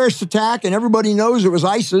a terrorist attack and everybody knows it was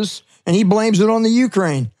ISIS. And he blames it on the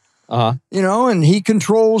Ukraine. You know, and he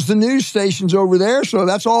controls the news stations over there. So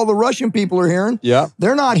that's all the Russian people are hearing. Yeah.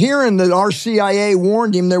 They're not hearing that our CIA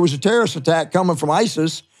warned him there was a terrorist attack coming from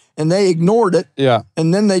ISIS, and they ignored it. Yeah.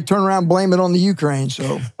 And then they turn around and blame it on the Ukraine.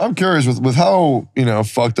 So I'm curious with how, you know,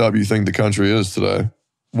 fucked up you think the country is today.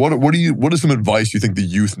 What is some advice you think the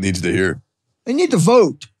youth needs to hear? They need to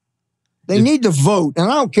vote. They need to vote.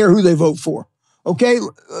 And I don't care who they vote for. Okay?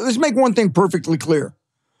 Let's make one thing perfectly clear.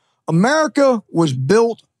 America was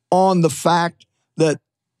built on the fact that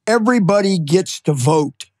everybody gets to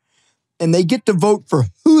vote. And they get to vote for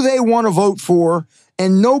who they want to vote for,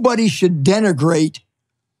 and nobody should denigrate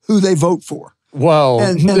who they vote for. Well,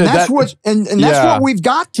 and that's what we've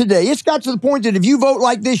got today. It's got to the point that if you vote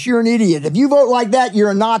like this, you're an idiot. If you vote like that,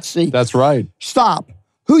 you're a Nazi. That's right. Stop.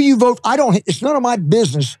 Who you vote, it's none of my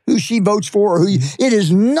business who she votes for or who it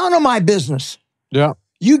is none of my business. Yeah.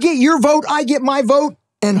 You get your vote, I get my vote.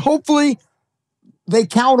 And hopefully they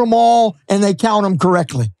count them all and they count them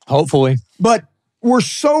correctly. Hopefully. But we're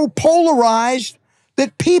so polarized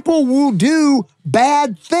that people will do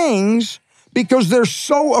bad things because they're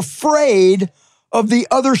so afraid of the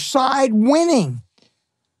other side winning.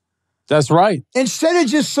 That's right. Instead of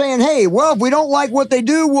just saying, hey, well, if we don't like what they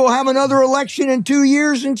do, we'll have another election in 2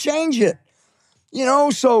 years and change it. You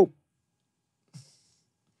know, so...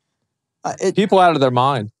 people out of their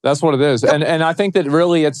mind. That's what it is. Yep. And I think that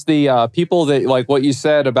really it's the people that, like what you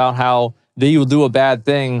said about how they will do a bad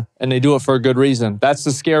thing and they do it for a good reason. That's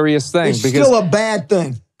the scariest thing. It's still a bad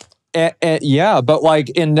thing. Yeah, but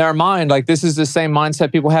like in their mind, like this is the same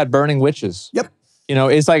mindset people had burning witches. Yep. You know,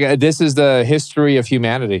 it's like this is the history of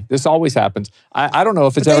humanity. This always happens. I don't know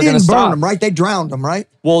if it's ever going to stop. They didn't burn them, right? They drowned them, right?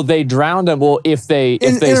 Well, they drowned them. Well, if they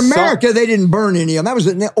in America, they didn't burn any of them. That was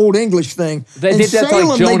an old English thing. They did that to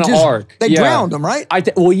like Joan of Arc. They drowned them, right?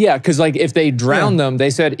 Well, yeah, because like if they drowned them, they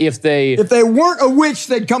said if they weren't a witch,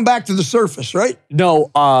 they'd come back to the surface, right? No,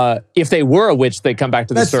 if they were a witch, they'd come back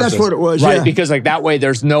to the surface. That's what it was, right? Yeah. Because like that way,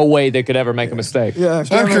 there's no way they could ever make a mistake. Yeah.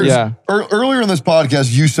 So I'm curious. Earlier in this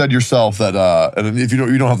podcast, you said yourself that, and if you don't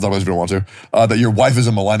have to talk about this if you don't want to, that your wife is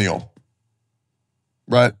a millennial,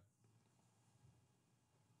 right?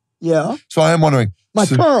 Yeah. So I am wondering. My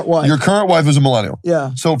current wife. Your current wife is a millennial.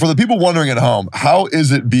 Yeah. So for the people wondering at home, how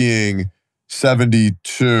is it being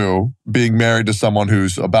 72, being married to someone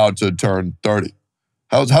who's about to turn 30?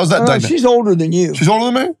 How's that dynamic? She's older than you. She's older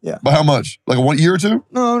than me? Yeah. By how much? Like a 1 year or two?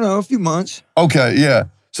 No, a few months. Okay, yeah.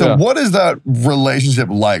 So what is that relationship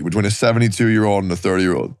like between a 72-year-old and a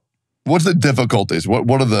 30-year-old? What's the difficulties? What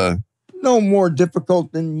are the... No more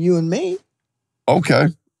difficult than you and me. Okay.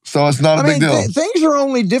 So it's not a big deal. Things are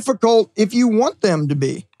only difficult if you want them to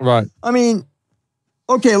be. Right. I mean,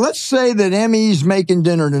 okay, let's say that Emmy's making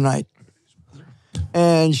dinner tonight.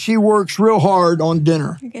 And she works real hard on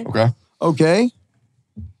dinner. Okay.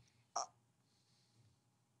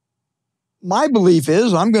 My belief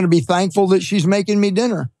is I'm going to be thankful that she's making me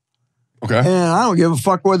dinner. Okay. And I don't give a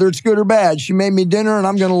fuck whether it's good or bad. She made me dinner and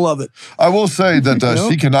I'm going to love it. I will say that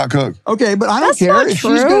she cannot cook. Okay, but I don't That's care. not If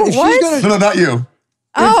true. she's gonna, No, not you.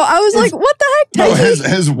 Oh, I was like, what the heck? No,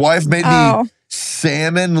 Tyson? his wife made me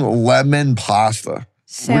salmon lemon pasta.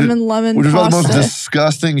 Salmon lemon which is pasta. the most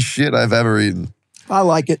disgusting shit I've ever eaten. I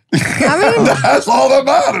like it. I mean, that's all that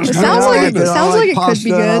matters. It sounds like it could be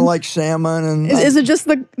good. I like salmon and is it just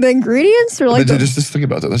the ingredients or like just think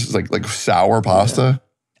about that. This is like sour pasta.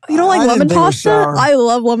 you don't like lemon pasta? sour. I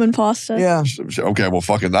love lemon pasta. Yeah. Okay, well,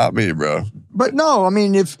 fucking not me, bro. But no, I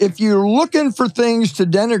mean, if you're looking for things to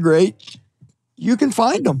denigrate, you can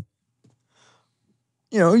find them.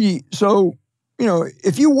 You know,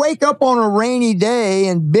 if you wake up on a rainy day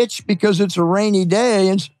and bitch because it's a rainy day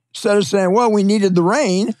instead of saying, well, we needed the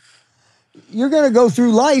rain, you're going to go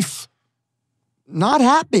through life not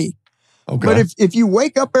happy. Okay. But if you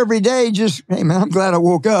wake up every day just, hey, man, I'm glad I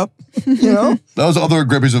woke up, you know? That was the other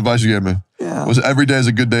great piece of advice you gave me. Yeah. Was every day is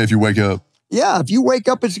a good day if you wake up. Yeah, if you wake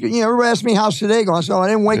up, it's, everybody asks me, how's today going? So I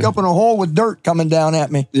didn't wake up in a hole with dirt coming down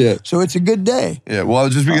at me. Yeah. So it's a good day. Yeah, well,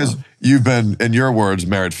 just because you've been, in your words,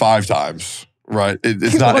 married 5 times, right?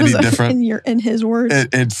 It's not any different. In his words.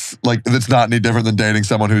 It's like, it's not any different than dating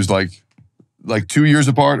someone who's like 2 years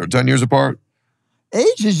apart or 10 years apart.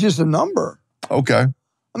 Age is just a number. Okay.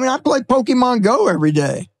 I mean, I play Pokemon Go every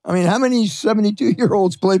day. I mean, how many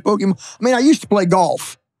 72-year-olds play Pokemon? I mean, I used to play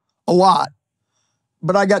golf a lot.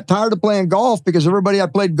 But I got tired of playing golf because everybody I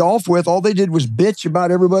played golf with, all they did was bitch about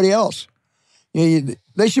everybody else. They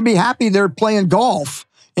should be happy they're playing golf.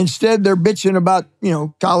 Instead, they're bitching about,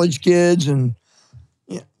 college kids and,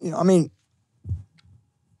 I mean.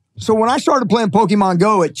 So when I started playing Pokemon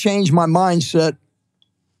Go, it changed my mindset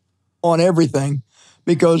on everything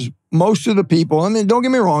because most of the people, I mean, don't get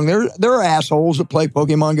me wrong, there are assholes that play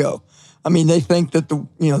Pokemon Go. I mean, they think that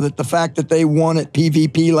the fact that they won at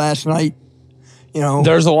PvP last night,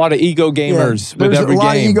 there's a lot of ego gamers with every game. There's a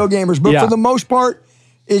lot of ego gamers, but for the most part,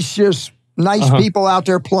 it's just nice people out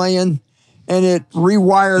there playing, and it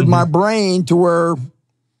rewired my brain to where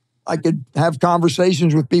I could have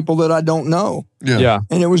conversations with people that I don't know. Yeah.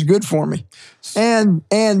 And it was good for me. And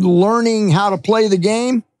learning how to play the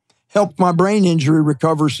game helped my brain injury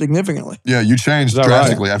recover significantly. Yeah, you changed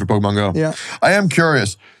drastically after Pokemon Go. Yeah. I am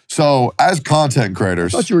curious. So, as content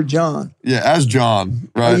creators. I thought you were John. Yeah, as John,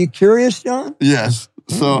 right? Are you curious, John? Yes.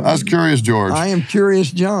 So, as Curious George. I am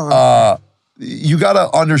Curious John. You got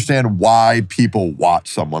to understand why people watch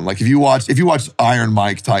someone. Like, if you watch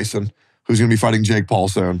IronMike Tyson, who's going to be fighting Jake Paul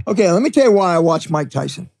soon. Okay, let me tell you why I watch Mike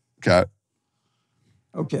Tyson.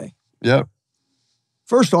 Okay. Yep.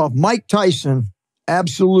 First off, Mike Tyson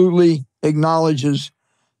absolutely acknowledges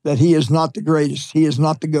that he is not the greatest. He is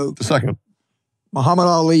not the GOAT. The second. Muhammad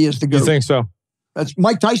Ali is the GOAT. You think so? That's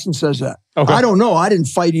Mike Tyson says that. Okay. I don't know. I didn't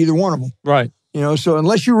fight either one of them. Right. So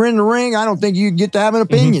unless you were in the ring, I don't think you get to have an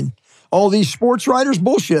opinion. All these sports writers,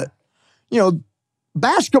 bullshit.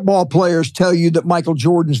 Basketball players tell you that Michael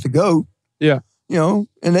Jordan's the GOAT. Yeah. And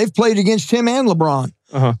they've played against him and LeBron.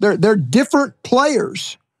 They're different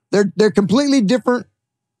players. They're completely different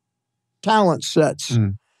talent sets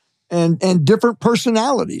and different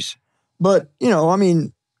personalities. But, I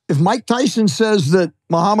mean, if Mike Tyson says that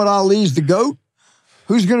Muhammad Ali's the GOAT,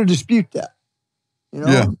 who's going to dispute that?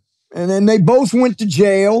 Yeah. And then they both went to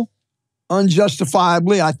jail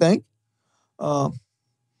unjustifiably, I think.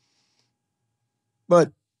 But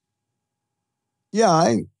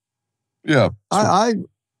yeah, Yeah. I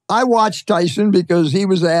watched Tyson because he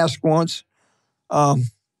was asked once. Y'all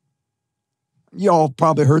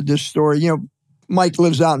probably heard this story. You know, Mike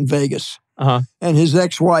lives out in Vegas. And his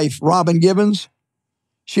ex-wife, Robin Gibbons,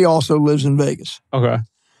 she also lives in Vegas. Okay.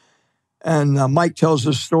 And Mike tells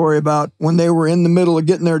this story about when they were in the middle of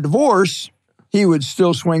getting their divorce, he would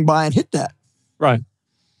still swing by and hit that. Right.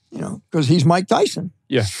 You know, because he's Mike Tyson.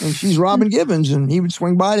 Yeah. And she's Robin Gibbons, and he would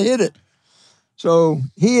swing by to hit it. So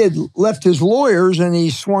he had left his lawyers, and he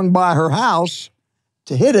swung by her house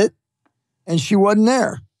to hit it, and she wasn't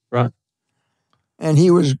there. Right. And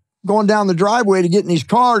he was going down the driveway to get in his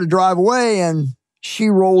car to drive away, and she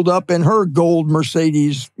rolled up in her gold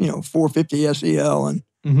Mercedes, 450 SEL, and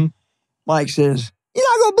Mike says, "You're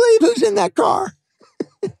not going to believe who's in that car."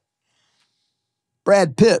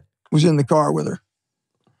 Brad Pitt was in the car with her.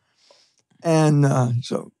 And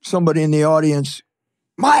so somebody in the audience,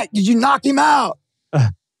 "Mike, did you knock him out?"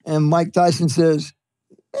 And Mike Tyson says,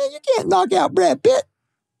 "Man, you can't knock out Brad Pitt.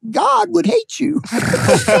 God would hate you."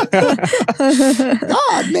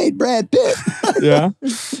 God made Brad Pitt. Yeah.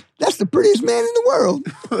 That's the prettiest man in the world.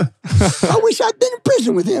 I wish I'd been in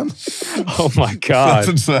prison with him. Oh my God. That's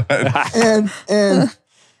insane. And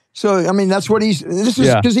so, I mean, that's what this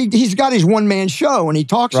is because he's got his one-man show and he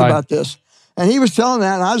talks about this. And he was telling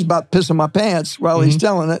that, and I was about pissing my pants while he's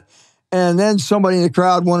telling it. And then somebody in the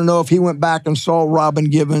crowd wanted to know if he went back and saw Robin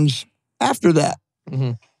Gibbons after that.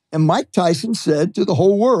 And Mike Tyson said to the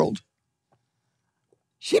whole world,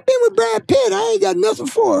 "She been with Brad Pitt. I ain't got nothing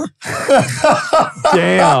for her."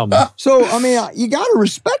 Damn. So, I mean, you got to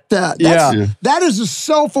respect that. That is a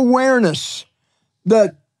self-awareness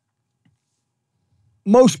that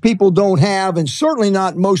most people don't have, and certainly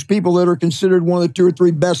not most people that are considered one of the 2 or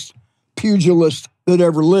 3 best pugilists that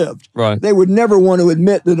ever lived. Right. They would never want to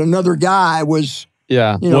admit that another guy was,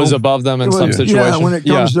 was above them in some situation. Yeah, when it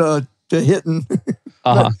comes to hitting.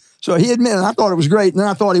 So he admitted, I thought it was great, and then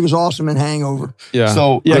I thought he was awesome in Hangover. Yeah.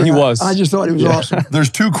 So he was. I just thought he was awesome.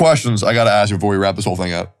 There's 2 questions I got to ask you before we wrap this whole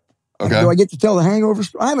thing up. Okay. Do I get to tell the Hangover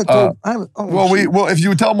story? I haven't told. Well, if you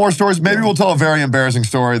would tell more stories, maybe we'll tell a very embarrassing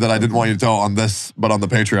story that I didn't want you to tell on this, but on the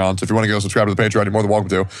Patreon. So if you want to go subscribe to the Patreon, you're more than welcome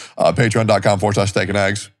to. Patreon.com/steak and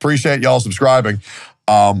eggs. Appreciate y'all subscribing.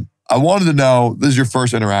 I wanted to know, this is your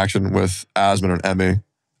first interaction with Asmon and Emmy.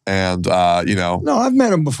 And, No, I've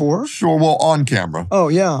met him before. Sure, well, on camera. Oh,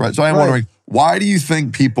 yeah. Right, so I'm wondering, why do you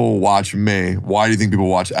think people watch me? Why do you think people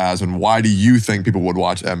watch Asmon? Why do you think people would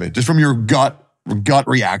watch Emmy? Just from your gut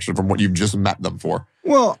reaction from what you've just met them for.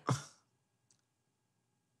 Well,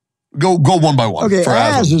 go one by one. Okay, for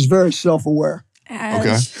Az is very self-aware.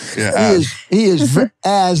 Okay, yeah, he is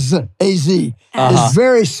Az, A-Z, is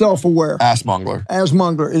very self-aware.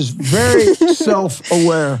 Asmongler is very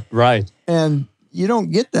self-aware. Right. And you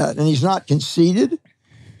don't get that. And he's not conceited.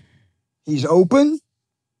 He's open.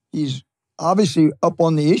 He's obviously up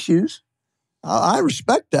on the issues. I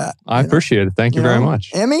respect that. I appreciate it. Thank you very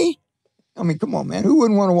much. Emmy? I mean, come on, man. Who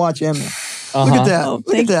wouldn't want to watch Emmy? Look at that.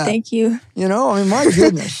 Look at that. Thank you. I mean, my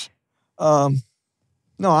goodness. No,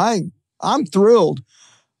 I'm thrilled.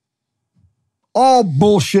 All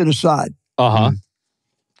bullshit aside.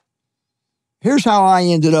 Here's how I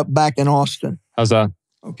ended up back in Austin. How's that?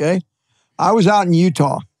 Okay. I was out in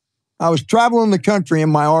Utah. I was traveling the country in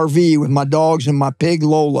my RV with my dogs and my pig,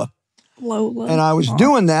 Lola. And I was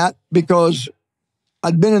doing that because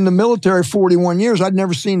I'd been in the military 41 years. I'd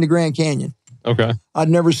never seen the Grand Canyon. Okay. I'd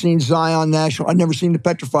never seen Zion National. I'd never seen the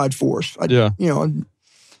Petrified Forest. And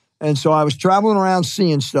so I was traveling around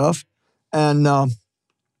seeing stuff. And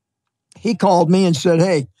he called me and said,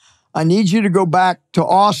 "Hey, I need you to go back to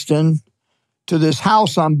Austin to this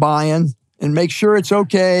house I'm buying and make sure it's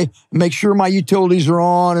okay, make sure my utilities are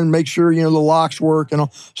on, and make sure, the locks work and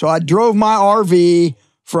all." So I drove my RV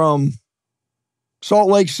from Salt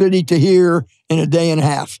Lake City to here in a day and a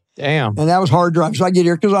half. Damn. And that was hard drive. So I get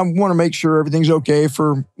here because I want to make sure everything's okay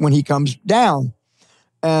for when he comes down.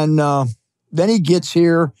 And then he gets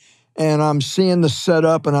here, and I'm seeing the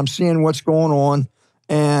setup, and I'm seeing what's going on.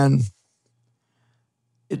 And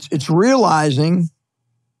it's realizing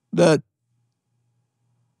that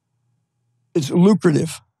it's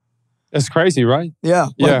lucrative. That's crazy, right? Yeah,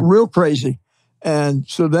 real crazy. And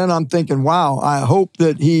so then I'm thinking, wow, I hope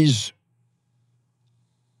that he's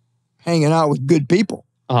hanging out with good people.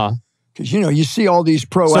 Because, you see all these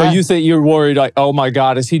pro So you think you're worried, like, oh my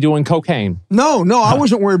God, is he doing cocaine? No, I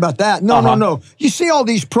wasn't worried about that. No. You see all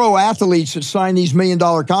these pro athletes that sign these $1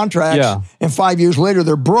 million contracts, and 5 years later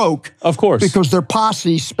they're broke. Of course. Because their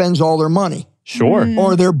posse spends all their money. Sure.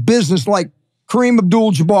 Or their business, like Kareem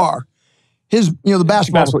Abdul-Jabbar. the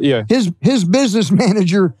basketball. Yeah. His business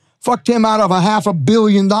manager fucked him out of $500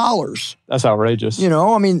 million. That's outrageous.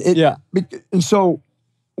 I mean, and so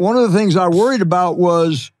one of the things I worried about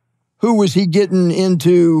was who was he getting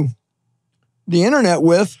into the internet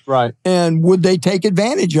with, right? And would they take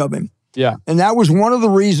advantage of him? Yeah. And that was one of the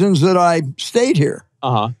reasons that I stayed here.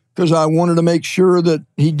 Because I wanted to make sure that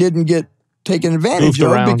he didn't get taken advantage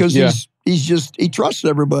of because he trusts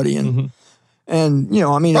everybody and I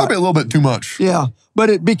mean probably a little bit too much. Yeah. But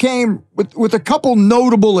it became with a couple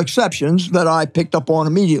notable exceptions that I picked up on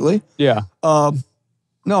immediately. Yeah.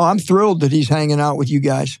 No, I'm thrilled that he's hanging out with you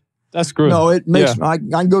guys. That's good. No, it makes I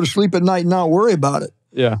can go to sleep at night and not worry about it.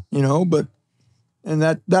 Yeah. But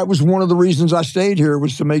that was one of the reasons I stayed here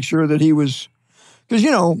was to make sure that he was, because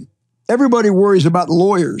everybody worries about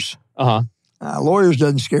lawyers. Lawyers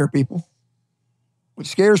doesn't scare people. What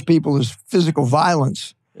scares people is physical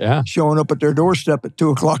violence. Yeah. Showing up at their doorstep at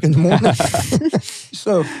 2:00 in the morning.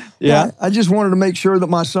 So I just wanted to make sure that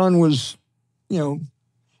my son was,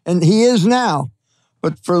 and he is now.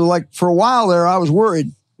 But for a while there, I was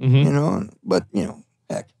worried, but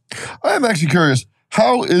heck. I am actually curious.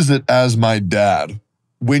 How is it as my dad,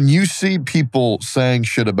 when you see people saying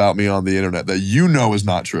shit about me on the internet that is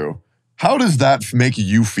not true, how does that make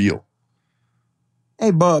you feel?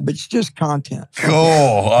 Hey, bub, it's just content.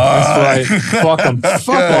 Cool. That's right. Fuck them.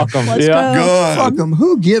 Fuck them. Yeah. Good. Fuck them.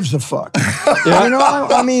 Who gives a fuck?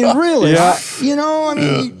 I mean, really. Yeah.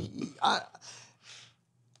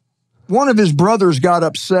 One of his brothers got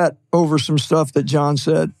upset over some stuff that John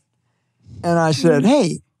said. And I said,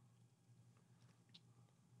 hey.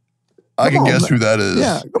 I can guess who that is.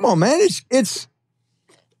 Yeah, come on, man. It's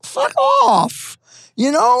fuck off.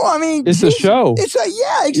 I mean. It's a show.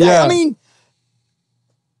 Exactly. Yeah. I mean,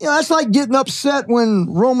 that's like getting upset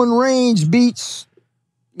when Roman Reigns beats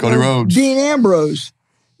Cody Rhodes. Dean Ambrose.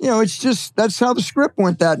 It's just, that's how the script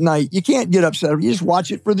went that night. You can't get upset. You just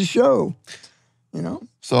watch it for the show.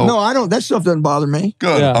 So no, I don't. That stuff doesn't bother me.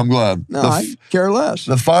 Good. Yeah. I'm glad. No, I care less.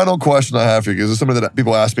 The final question I have for you, because it's something that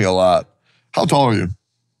people ask me a lot. How tall are you?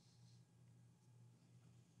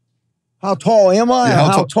 How tall am I?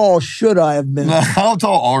 Yeah, how tall should I have been? How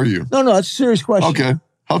tall are you? No, that's a serious question. Okay.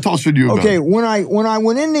 How tall should you have been? When I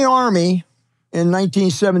went in the Army in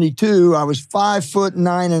 1972, I was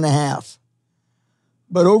 5'9.5".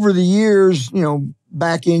 But over the years,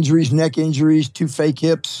 back injuries, neck injuries, 2 fake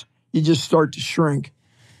hips, you just start to shrink.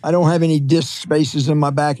 I don't have any disc spaces in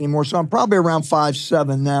my back anymore, so I'm probably around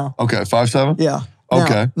 5'7" now. Okay, 5'7"? Yeah.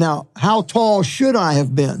 Okay. Now, how tall should I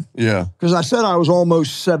have been? Yeah. Because I said I was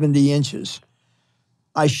almost 70 inches.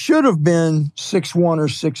 I should have been 6'1" or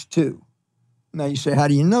 6'2". Now you say, how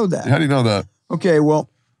do you know that? How do you know that? Okay, well,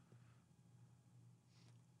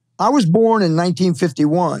 I was born in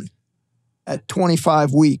 1951 at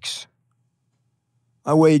 25 weeks.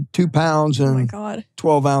 I weighed 2 pounds and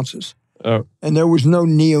 12 ounces. Oh. And there was no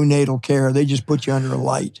neonatal care. They just put you under a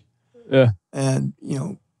light. Yeah. And,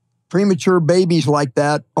 premature babies like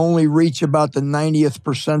that only reach about the 90th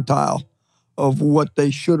percentile of what they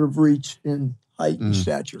should have reached in height and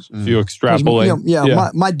stature. If you extrapolate.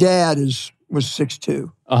 My dad was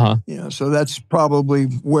 6'2". So that's probably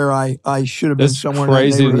where I should have been somewhere.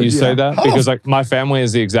 It's crazy that you say that, Oh. because my family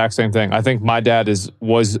is the exact same thing. I think my dad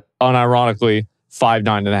was unironically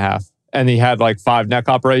 5'9.5", and he had 5 neck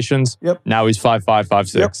operations. Yep. Now he's 5'5",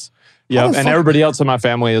 5'6". Yep. And everybody else in my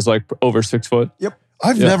family is over 6 foot. Yep.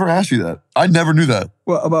 I've never asked you that. I never knew that.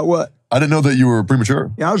 What about what? I didn't know that you were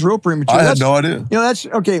premature. Yeah, I was real premature. I had no idea. That's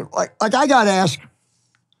okay. Like I got asked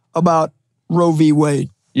about Roe v. Wade.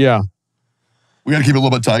 Yeah. We got to keep it a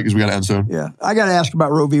little bit tight because we got to end soon. Yeah, I got asked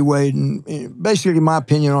about Roe v. Wade, and basically my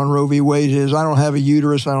opinion on Roe v. Wade is I don't have a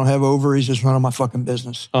uterus, I don't have ovaries. It's none of my fucking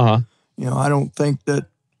business. I don't think that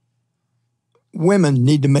women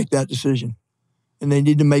need to make that decision, and they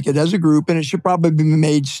need to make it as a group, and it should probably be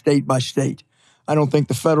made state by state. I don't think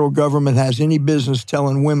the federal government has any business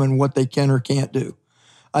telling women what they can or can't do.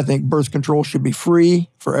 I think birth control should be free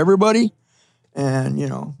for everybody,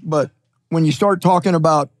 and but when you start talking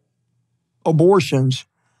about abortions,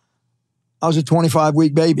 I was a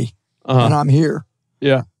 25-week baby, and I'm here.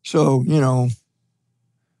 Yeah. So,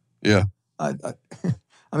 Yeah.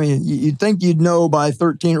 I mean, you'd think you'd know by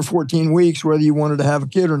 13 or 14 weeks whether you wanted to have a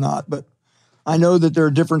kid or not, but I know that there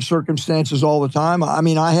are different circumstances all the time. I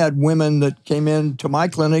mean, I had women that came into my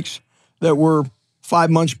clinics that were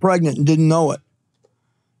 5 months pregnant and didn't know it.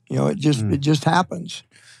 It just happens.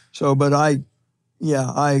 So, but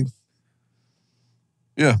Yeah.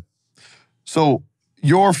 So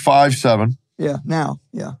you're 5'7". Yeah, now,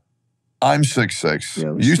 yeah. I'm 6'6".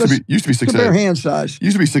 Yeah, used to be 6'8". Compare hand size.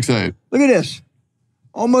 Used to be 6'8". Look at this.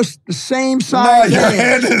 Almost the same No, size. your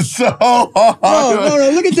hand is so high.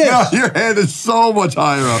 No, look at this. No, your hand is so much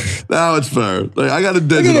higher up. Now it's fair. Like, I got a Look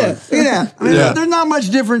digital. at that. Look at that. I mean, Yeah. there's not much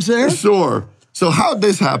difference there. Sure. So how'd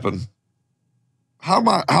this happen? How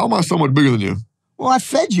am I so much bigger than you? Well, I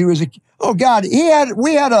fed you as a. Oh God,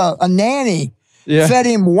 we had a nanny. Yeah. Fed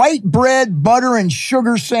him white bread, butter, and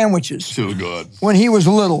sugar sandwiches She was good. when he was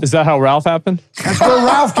little. Is that how Ralph happened? That's where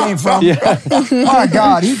Ralph came from. Yeah. Oh my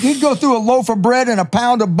God, he'd go through a loaf of bread and a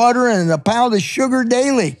pound of butter and a pound of sugar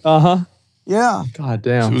daily. Uh-huh. Yeah. God She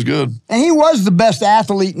damn. was good. And he was the best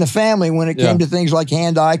athlete in the family when it Yeah. came to things like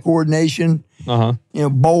hand-eye coordination, Uh-huh.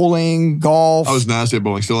 bowling, golf, I was nasty at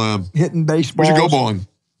bowling. Still am. hitting We baseball. should go bowling.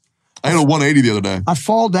 I had a 180 the other day. I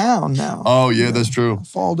fall down now. Oh, yeah, that's true. I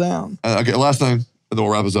fall down. Okay, last thing, and then we'll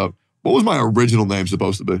wrap this up. What was my original name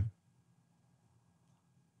supposed to be?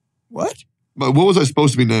 What? But what was I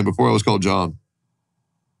supposed to be named before I was called John?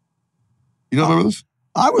 You don't remember this?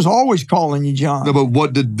 I was always calling you John. No, but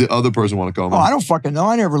what did the other person want to call me? Oh, I don't fucking know.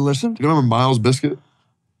 I never listened. You don't remember Miles Biscuit?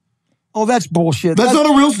 Oh, that's bullshit. That's not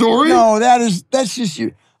a real story? No, that's just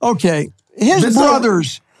you. Okay. His That's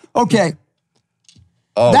brothers. Okay.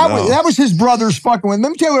 Oh, That was his brothers fucking with him. Let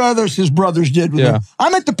me tell you what others his brothers did with Yeah. him.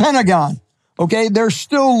 I'm at the Pentagon. Okay. They're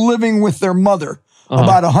still living with their mother Uh-huh.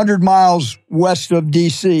 about 100 miles west of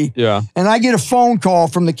D.C. Yeah. And I get a phone call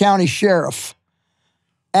from the county sheriff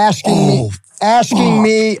asking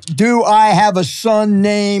me, do I have a son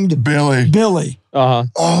named Billy. Billy? Uh-huh.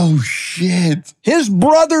 Oh, shit. His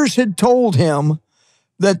brothers had told him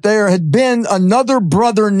that there had been another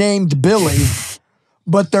brother named Billy,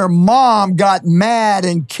 but their mom got mad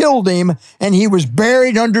and killed him, and he was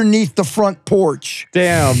buried underneath the front porch.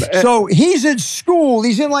 Damn. So he's at school.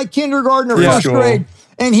 He's in like kindergarten or Yeah. first grade,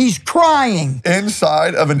 and he's crying.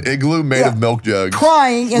 Inside of an igloo made of milk jugs.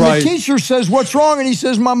 Crying, and Right. the teacher says, "What's wrong?" And he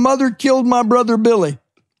says, "My mother killed my brother Billy."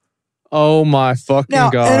 Oh my fucking Now,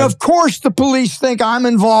 God. and of course, the police think I'm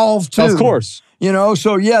involved too. Of course.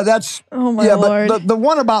 So yeah, that's Oh my yeah. Lord. But the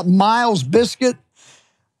one about Miles Biscuit,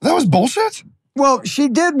 That was bullshit? well, she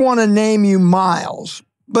did want to name you Miles,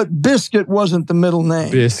 but Biscuit wasn't the middle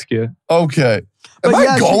name. Biscuit. Okay. Am But I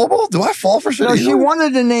yeah, gullible? Do I fall for shit? No, she easily?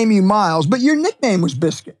 wanted to name you Miles, but your nickname was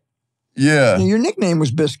Biscuit. Yeah. Your nickname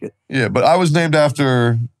was Biscuit. Yeah, but I was named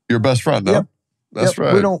after your best friend, no? Yep. That's Yep,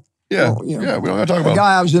 right. We don't. Yeah. well, you know, Yeah, we don't got to talk The about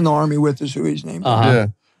guy I was in the army with is who he's named. Uh-huh. Yeah.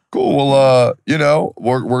 Cool. Well,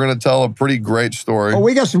 we're going to tell a pretty great story Oh,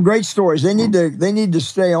 we got some great stories. They need to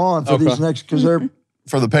stay on for Okay. these next because they're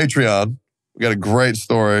for the Patreon. We got a great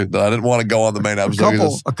story that I didn't want to go on the main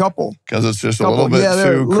episode a couple. because it's just a little bit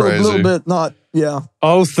they're too a little, crazy. little bit not. Yeah.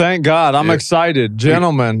 Oh, thank God. I'm Yeah. excited.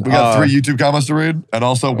 Gentlemen. We got 3 YouTube comments to read. And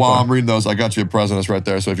also, while I'm reading those, I got you a present. It's right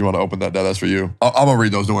there. So if you want to open that, that's for you. I'm going to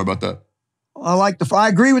read those. Don't worry about that. I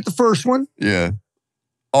agree with the first one. Yeah.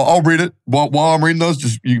 I'll read it. While I'm reading those,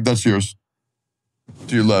 that's yours.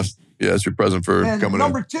 To your left. Yeah, it's your present for And coming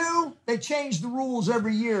number in. 2, they change the rules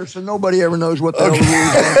every year, so nobody ever knows what the hell the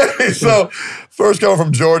rules are. Okay. So, first coming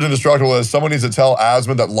from George Indestructible is someone needs to tell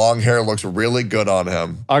Asmon that long hair looks really good on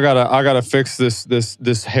him. I gotta fix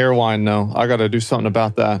this hairline though. I gotta do something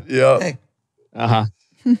about that. Yeah. Hey. Uh-huh.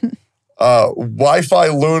 Wi-Fi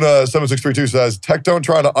Luna 7632 says, Tectone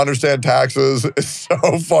trying to understand taxes is so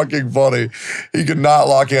fucking funny. He could not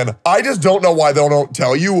lock in. I just don't know why they don't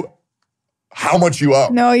tell you how much you owe.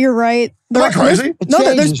 No, you're right. Am I crazy? It No,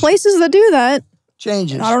 there's changes. places that do that.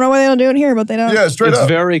 Changes. I don't know why they don't do it here, but they don't. Yeah, straight It's up.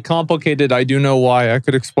 very complicated. I do know why. I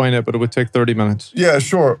could explain it, but it would take 30 minutes. Yeah,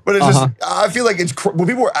 sure. But it's just, I feel like it's, when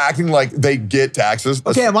people are acting like they get taxes.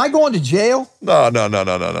 Okay, am I going to jail? No.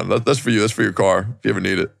 That's for you. That's for your car if you ever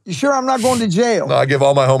need it. You sure I'm not going to jail? No, I give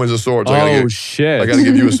all my homies a sword. So I Shit. gotta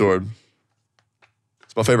give you a sword.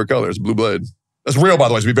 It's my favorite color. It's blue blade. That's real, by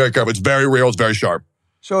the way, so be very careful. It's very real. It's very sharp.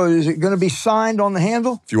 So is it going to be signed on the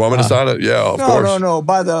handle? If you want me to sign it, yeah, of no, course. No,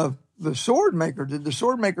 by the sword maker. Did the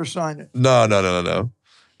sword maker sign it? No. And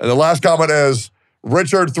the last comment is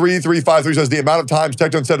Richard3353 says the amount of times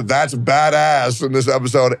Tectone said that's badass in this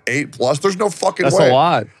episode 8+. There's no fucking That's way. a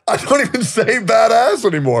lot. I don't even say badass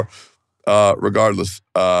anymore. Regardless,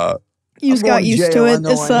 You just I'm got going to used jail, to I it. know,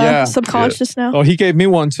 It's I know. Yeah. subconscious now. Oh, he gave me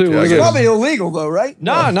one too. Yeah, Look I at guess. this. Probably illegal though, right?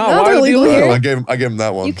 No, No, why they're would it be legal illegal? here. I gave him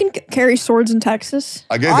that one. You can carry swords in Texas.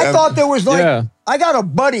 I thought there was like, Yeah. I got a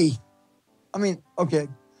buddy. I mean, okay,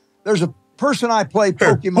 there's a person I play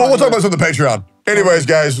Here, Pokemon we'll talk about with. this on the Patreon. Anyways,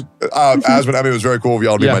 guys, Asmon, Emmy, was very cool of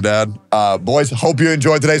y'all to be Yeah. my dad. Boys, hope you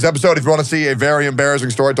enjoyed today's episode. If you want to see a very embarrassing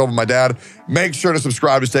story told by my dad, make sure to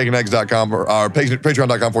subscribe to steakandeggs.com or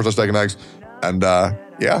patreon.com/steakandeggs. And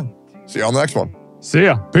yeah, see you on the next one. See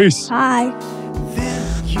ya. Peace. Hi.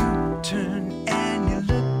 Then you turn and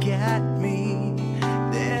you look at me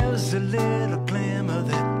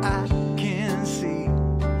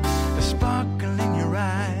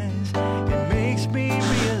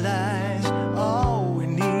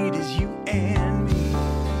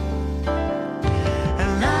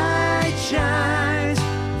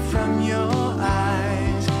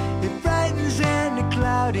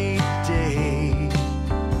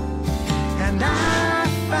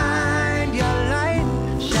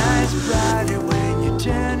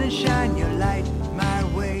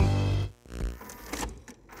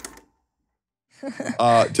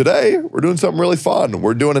Today, we're doing something really fun.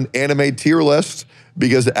 We're doing an anime tier list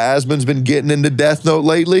because Asmon's been getting into Death Note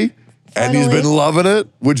lately, and he's been loving it,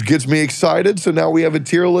 which gets me excited. So now we have a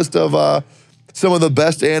tier list of some of the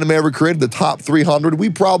best anime ever created, the top 300. We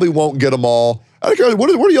probably won't get them all. What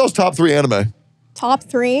are y'all's top 3 anime? Top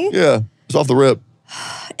 3? Yeah, it's off the rip.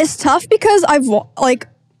 It's tough because I've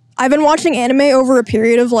been watching anime over a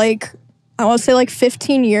period of like, I want to say like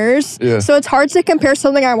 15 years. Yeah. So it's hard to compare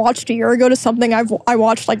something I watched a year ago to something I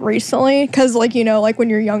watched like recently. Because like, you know, like when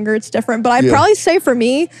you're younger, it's different. But I'd probably say for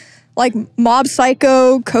me, like Mob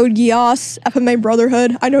Psycho, Code Geass, FMA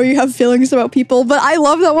Brotherhood. I know you have feelings about people, but I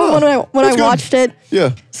love that one when I watched it.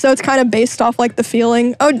 Yeah. So it's kind of based off like the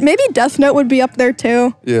feeling. Oh, maybe Death Note would be up there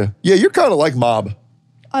too. Yeah. Yeah, you're kind of like Mob.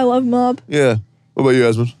 I love Mob. Yeah. What about you,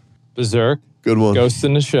 Asmon? Berserk. Good one. Ghost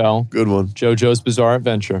in the Shell. Good one. JoJo's Bizarre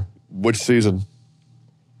Adventure. Which season?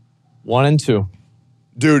 1 and 2.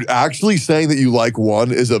 Dude, actually saying that you like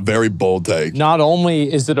one is a very bold take. Not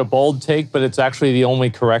only is it a bold take, but it's actually the only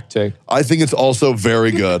correct take. I think it's also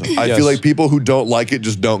very good. I feel like people who don't like it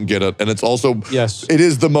just don't get it. And it's also, it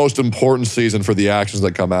is the most important season for the actions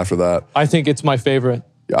that come after that. I think it's my favorite.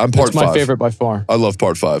 Yeah, I'm part 5. It's my favorite by far. I love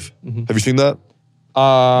part 5. Have you seen that?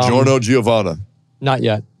 Giorno Giovanna. Not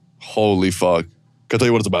yet. Holy fuck. Can I tell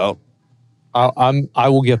you what it's about? I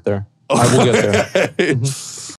will get there. I will get there.